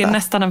 Det är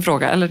nästan en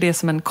fråga, eller det är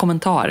som en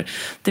kommentar.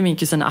 Det är min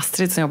kusin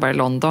Astrid som jobbar i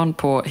London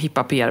på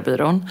Hippa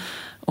PR-byrån.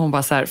 Och hon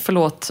bara så här,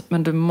 förlåt,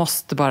 men du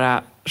måste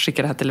bara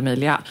skicka det här till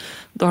Emilia.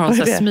 Då har hon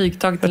så här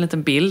smygtagit en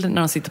liten bild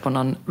när de sitter på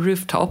någon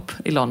rooftop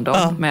i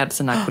London med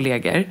sina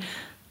kollegor.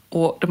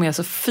 Och de är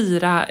alltså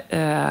 4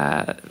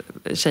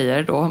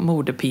 tjejer då,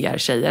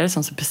 mode-PR-tjejer,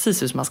 som ser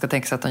precis ut som man ska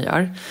tänka sig att de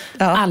gör.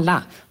 Ja.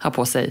 Alla har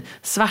på sig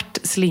svart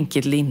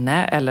slinkigt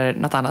linne eller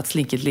något annat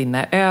slinkigt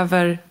linne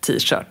över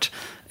t-shirt,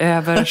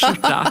 över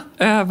skjorta,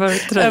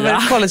 över tröja.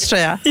 Över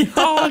collegetröja.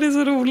 Ja, det är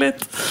så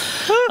roligt.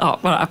 Ja,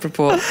 bara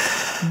apropå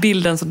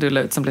bilden som du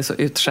la ut som blev så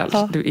utskälld.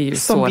 Du är ju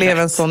som så blev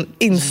rätt. En sån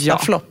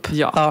insta-flopp.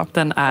 Ja,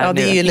 den är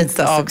det är ju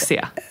lite av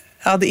succé.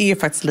 Ja, det är ju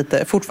faktiskt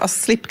lite...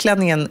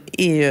 Slipklänningen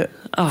är ju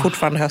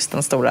fortfarande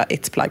höstens stora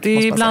it-plagg. Det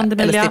är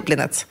ibland, eller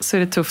sliplinnet. Så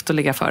är det tufft att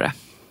ligga före.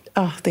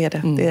 Ja, det är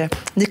det.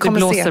 Ni kommer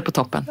det blåser på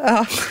toppen.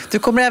 Ja,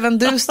 även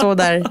du stå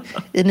där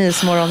i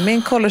Nyhetsmorgon med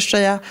en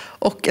collegetröja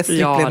och ett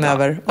sliplinne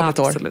över om ett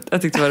år. Absolut.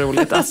 Jag tyckte det var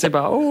roligt. Alltså jag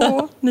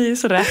bara, ni är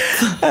så rätt.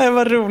 Det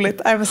var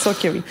roligt. Det var så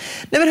kul.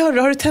 Nej, men hörru,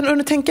 har du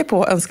hunnit tänka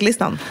på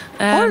önskelistan?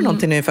 Har du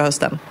någonting nu för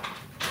hösten?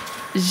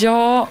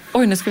 Ja,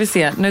 nu ska vi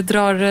se. Nu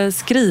drar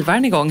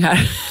skrivaren igång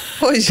här.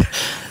 Oj.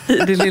 I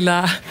det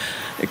lilla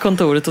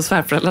kontoret hos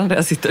svärföräldrarna där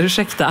jag sitter.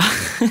 Ursäkta.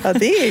 Ja,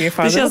 det är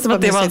fan. Det känns som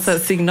att det var en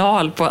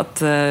signal på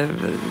att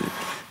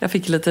jag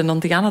fick lite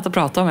någonting annat att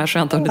prata om här, så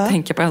jag inte hunnit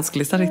tänka på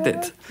önskelistan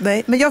riktigt.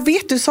 Nej, men jag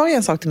vet, du sa ju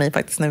en sak till mig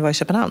faktiskt när vi var i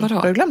Köpenhamn. Vadå?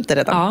 Har du glömt det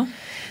redan? Ja.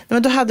 Nej,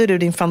 men då hade du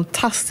din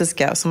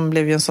fantastiska, som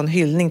blev ju en sån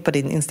hyllning på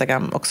din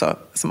Instagram också,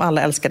 som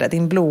alla älskade,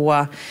 din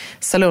blåa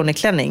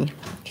Saloni-klänning.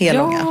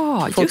 Helånga.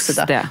 Ja,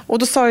 just det. Och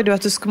då sa ju du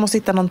att du måste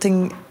hitta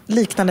någonting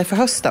liknande för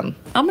hösten.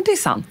 Ja, men det är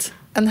sant.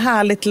 En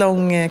härligt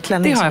lång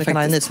klänning som du kan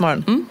ha i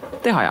Nyhetsmorgon.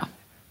 Det har jag.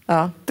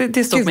 Ja.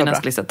 Det står på min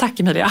önskelista. Tack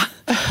Emilia.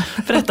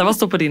 Berätta, vad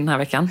står på din den här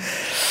veckan?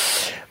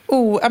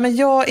 Men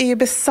jag är ju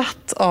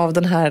besatt av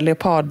den här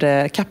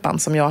leopardkappan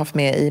som jag har haft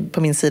med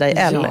på min sida i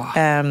L.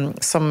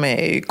 Som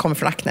kommer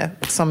från Acne.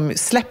 Som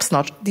släpps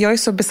snart. Jag är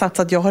så besatt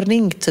att jag har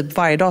ringt typ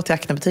varje dag till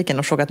Acne-butiken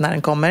och frågat när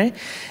den kommer.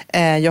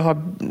 Jag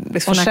har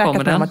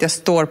försäkrat mig om att jag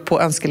står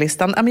på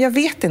önskelistan. Men jag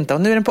vet inte.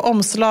 Och nu är den på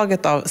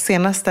omslaget av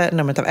senaste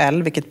numret av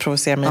L. Vilket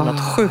provocerar mig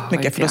något sjukt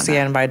mycket. För då ser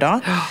jag den varje dag.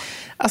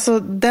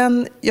 Alltså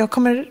jag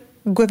kommer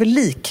gå över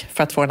lik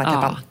för att få den här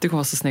kappan. Du kommer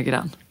vara så snygg i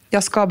den.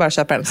 Jag ska bara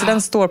köpa den. Så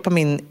den står på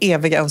min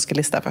eviga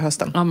önskelista för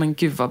hösten. Ja, men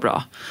gud vad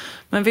bra.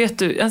 Men vet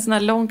du, en sån här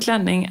lång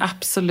klänning,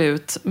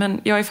 absolut.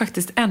 Men jag är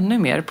faktiskt ännu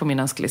mer på min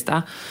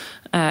önskelista.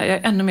 Jag är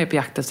ännu mer på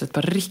jakt efter ett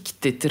par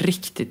riktigt,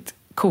 riktigt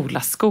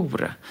coola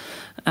skor.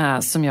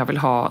 Som jag vill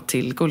ha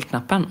till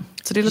guldknappen.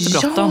 Så det är lite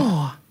bråttom.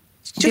 Ja!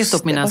 Det står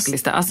på min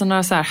önskelista. Alltså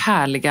några så här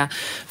härliga...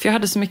 För jag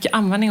hade så mycket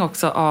användning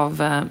också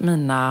av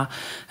mina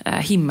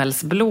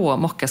himmelsblå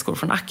mockaskor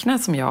från Acne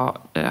som jag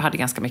hade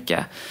ganska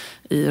mycket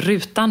i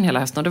rutan hela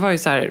hösten. Och det var ju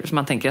så här, som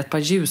man tänker, ett par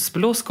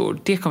ljusblå skor,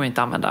 det kommer jag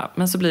inte använda.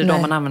 Men så blir det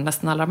de man använder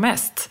nästan allra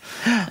mest.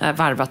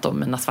 Varvat om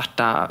mina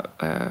svarta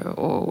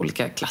och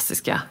olika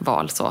klassiska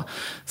val. Så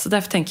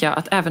därför tänker jag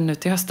att även nu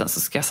till hösten så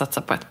ska jag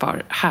satsa på ett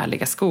par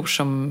härliga skor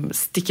som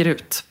sticker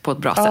ut på ett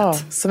bra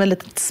sätt. Som ett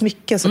litet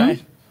smycke sådär.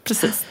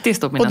 Precis, det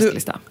står på min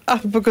önskelista.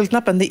 Apropå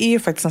guldknappen, det är ju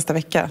faktiskt nästa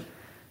vecka.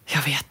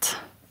 Jag vet.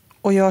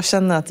 Och jag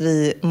känner att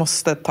vi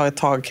måste ta ett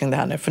tag kring det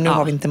här nu. För nu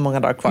har vi inte många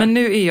dagar kvar. Men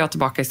nu är jag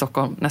tillbaka i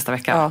Stockholm nästa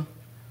vecka. Ja.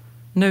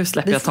 Nu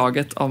släpper jag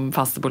taget om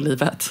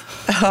Falsterbo-livet.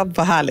 Ja,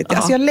 vad härligt. Ja.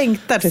 Alltså jag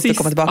längtar tills du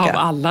kommer tillbaka.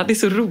 Av alla. Det är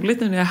så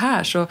roligt nu när jag är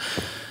här så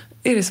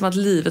är det som att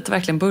livet har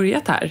verkligen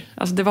börjat här.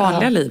 Alltså det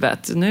vanliga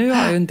livet. Nu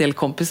har jag ju en del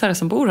kompisar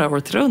som bor här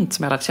året runt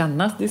som jag har lärt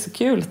känna. Det är så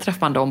kul. Träffar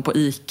man dem på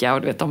ICA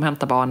och du vet, de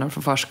hämtar barnen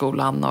från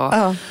förskolan. Och,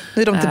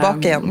 nu är de tillbaka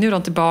igen. Nu är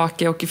de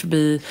tillbaka. Jag åker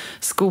förbi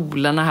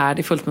skolorna här.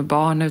 Det är fullt med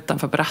barn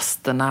utanför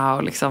brasterna.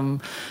 Och liksom,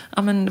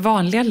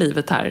 vanliga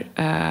livet här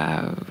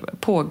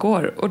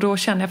pågår. Och då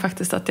känner jag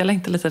faktiskt att jag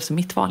längtar lite efter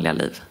mitt vanliga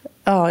liv.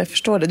 Ja, jag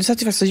förstår det. Du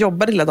satt ju faktiskt och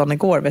jobbade hela dagen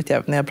igår, vet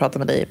jag, när jag pratade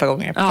med dig ett par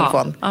gånger på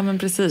telefon. Ja, men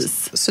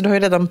precis. Så du har ju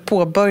redan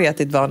påbörjat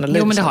ditt vanliga liv.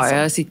 Jo, men det har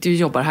jag. Jag sitter ju och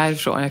jobbar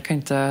härifrån. Jag kan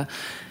inte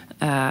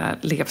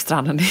ligga på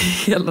stranden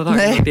hela dagen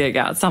och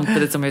dega.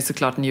 Samtidigt som jag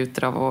såklart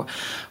njuter av att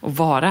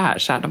vara här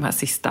så här de här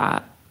sista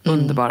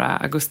underbara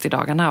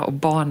augustidagarna. Och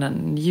barnen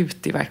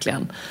njuter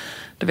verkligen.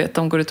 Du vet,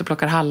 de går ut och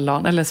plockar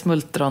hallon eller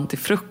smultron till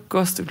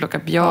frukost. Och plockar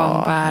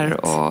björnbär.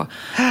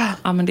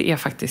 Men det är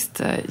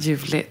faktiskt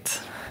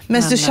ljuvligt.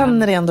 Men du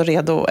känner dig ändå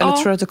redo? Eller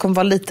tror du att du kommer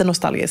vara lite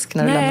nostalgisk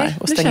när du lämnar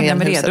och stänger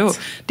igen huset? Redo.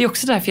 Det är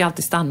också därför jag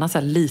alltid stannar så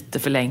här lite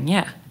för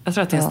länge. Jag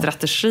tror att det är en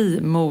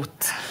strategi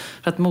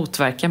för att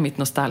motverka mitt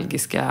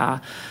nostalgiska,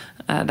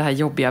 det här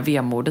jobbiga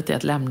vemodet i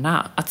att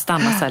lämna. Att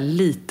stanna så här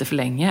lite för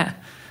länge.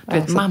 Du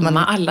vet,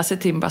 mamma, alla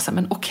säger till mig bara så här,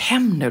 men åk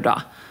hem nu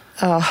då.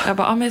 Jag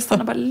bara, men jag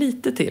stannar bara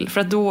lite till.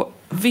 För att då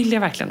vill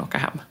jag verkligen åka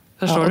hem.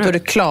 Förstår du? Och då är du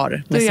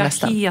klar med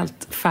semestern. Då är jag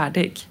helt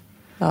färdig.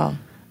 Ja.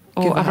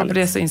 Och apropå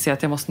det så inser jag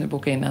att jag måste nu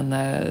boka in en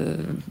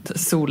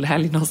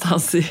solhelg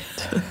någonstans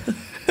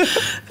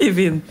i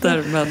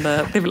vinter. Men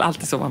det är väl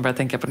alltid så man börjar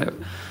tänka på nu.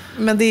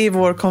 Men det är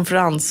vår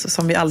konferens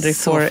som vi aldrig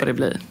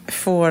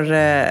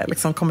får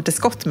liksom komma till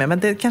skott med. Men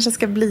det kanske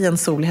ska bli en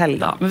solhelg.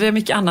 Ja, men vi har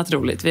mycket annat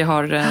roligt. Vi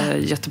har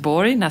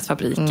Göteborg,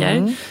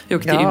 Näsfabriker. Vi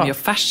åkte till Umeå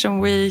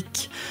Fashion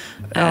Week.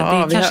 Det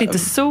är kanske inte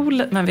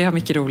sol, men vi har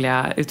mycket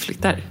roliga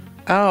utflykter.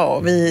 Ja,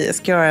 vi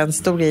ska göra en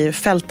stor grej,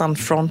 Fältan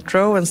Front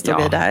Row, en stor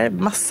grej där.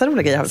 Massa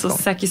roliga grejer har vi på. Så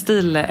Säker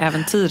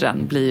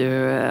stil-äventyren blir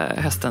ju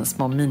höstens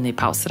små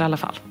minipauser i alla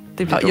fall.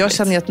 Det blir jag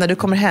känner ju att när du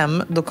kommer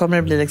hem, då kommer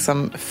det bli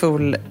liksom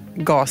full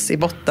gas i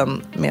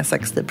botten med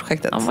Säker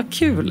stil-projektet. Ja, vad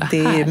kul. Det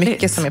är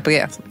mycket som är på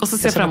G. Och så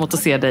ser jag fram emot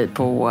att se dig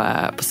på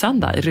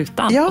söndag i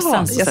rutan. Ja, och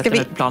sen så sätter vi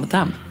på planet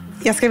hem.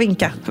 Jag ska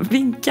vinka.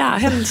 Vinka.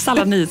 Hälsa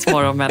alla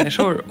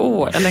Nyhetsmorgon-människor.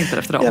 Jag längtar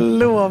efter dem. Jag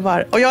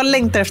lovar. Och jag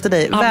längtar efter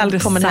dig. Ja,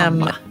 välkommen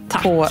hem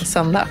på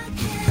söndag.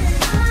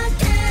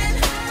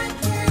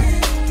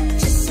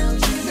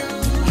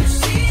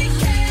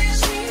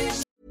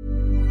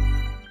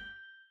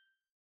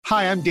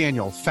 Hi, I'm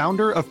Daniel,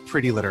 founder of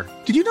Pretty Litter.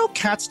 Did you know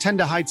cats tend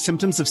to hide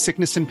symptoms of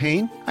sickness and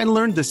pain? I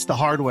learned this the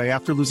hard way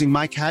after losing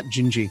my cat,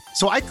 Gingy.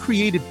 So I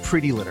created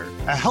Pretty Litter,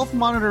 a health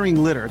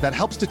monitoring litter that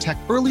helps detect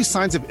early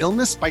signs of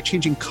illness by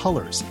changing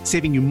colors,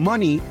 saving you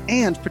money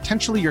and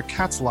potentially your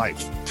cat's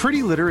life.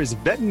 Pretty Litter is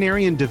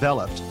veterinarian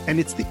developed, and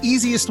it's the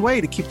easiest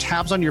way to keep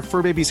tabs on your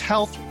fur baby's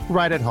health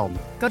right at home.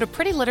 Go to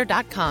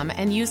prettylitter.com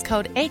and use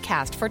code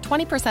ACAST for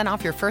 20%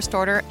 off your first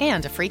order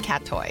and a free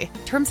cat toy.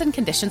 Terms and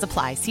conditions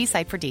apply. See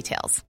site for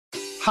details.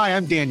 Hi,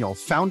 I'm Daniel,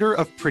 founder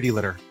of Pretty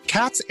Litter.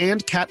 Cats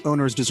and cat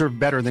owners deserve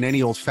better than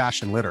any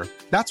old-fashioned litter.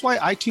 That's why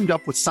I teamed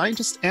up with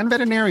scientists and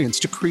veterinarians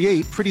to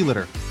create Pretty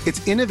Litter.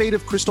 Its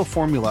innovative crystal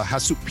formula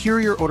has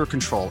superior odor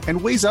control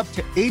and weighs up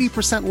to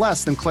 80%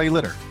 less than clay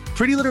litter.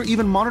 Pretty Litter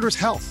even monitors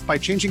health by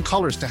changing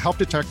colors to help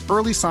detect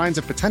early signs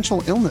of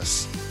potential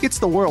illness. It's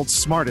the world's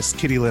smartest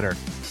kitty litter.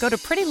 Go to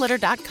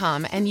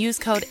prettylitter.com and use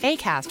code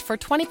ACAST for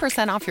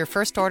 20% off your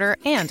first order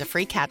and a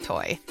free cat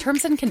toy.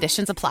 Terms and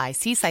conditions apply.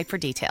 See site for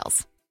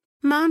details.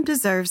 Mom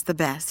deserves the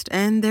best,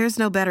 and there's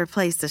no better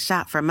place to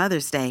shop for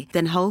Mother's Day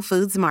than Whole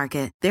Foods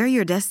Market. They're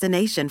your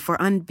destination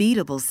for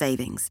unbeatable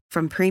savings,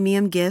 from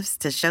premium gifts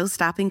to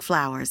show-stopping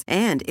flowers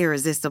and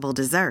irresistible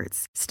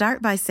desserts.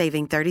 Start by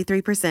saving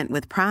 33%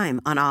 with Prime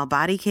on all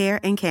body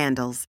care and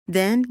candles.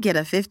 Then get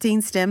a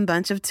 15-stem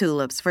bunch of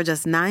tulips for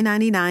just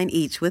 $9.99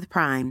 each with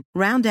Prime.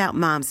 Round out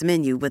Mom's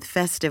menu with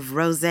festive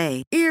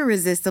rosé,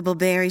 irresistible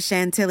berry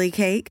chantilly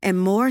cake,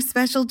 and more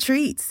special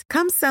treats.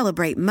 Come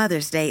celebrate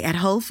Mother's Day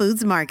at Whole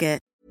Foods Market.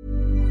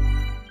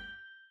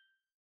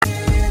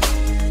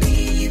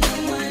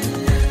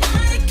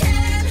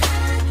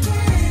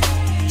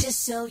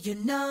 So you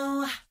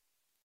know.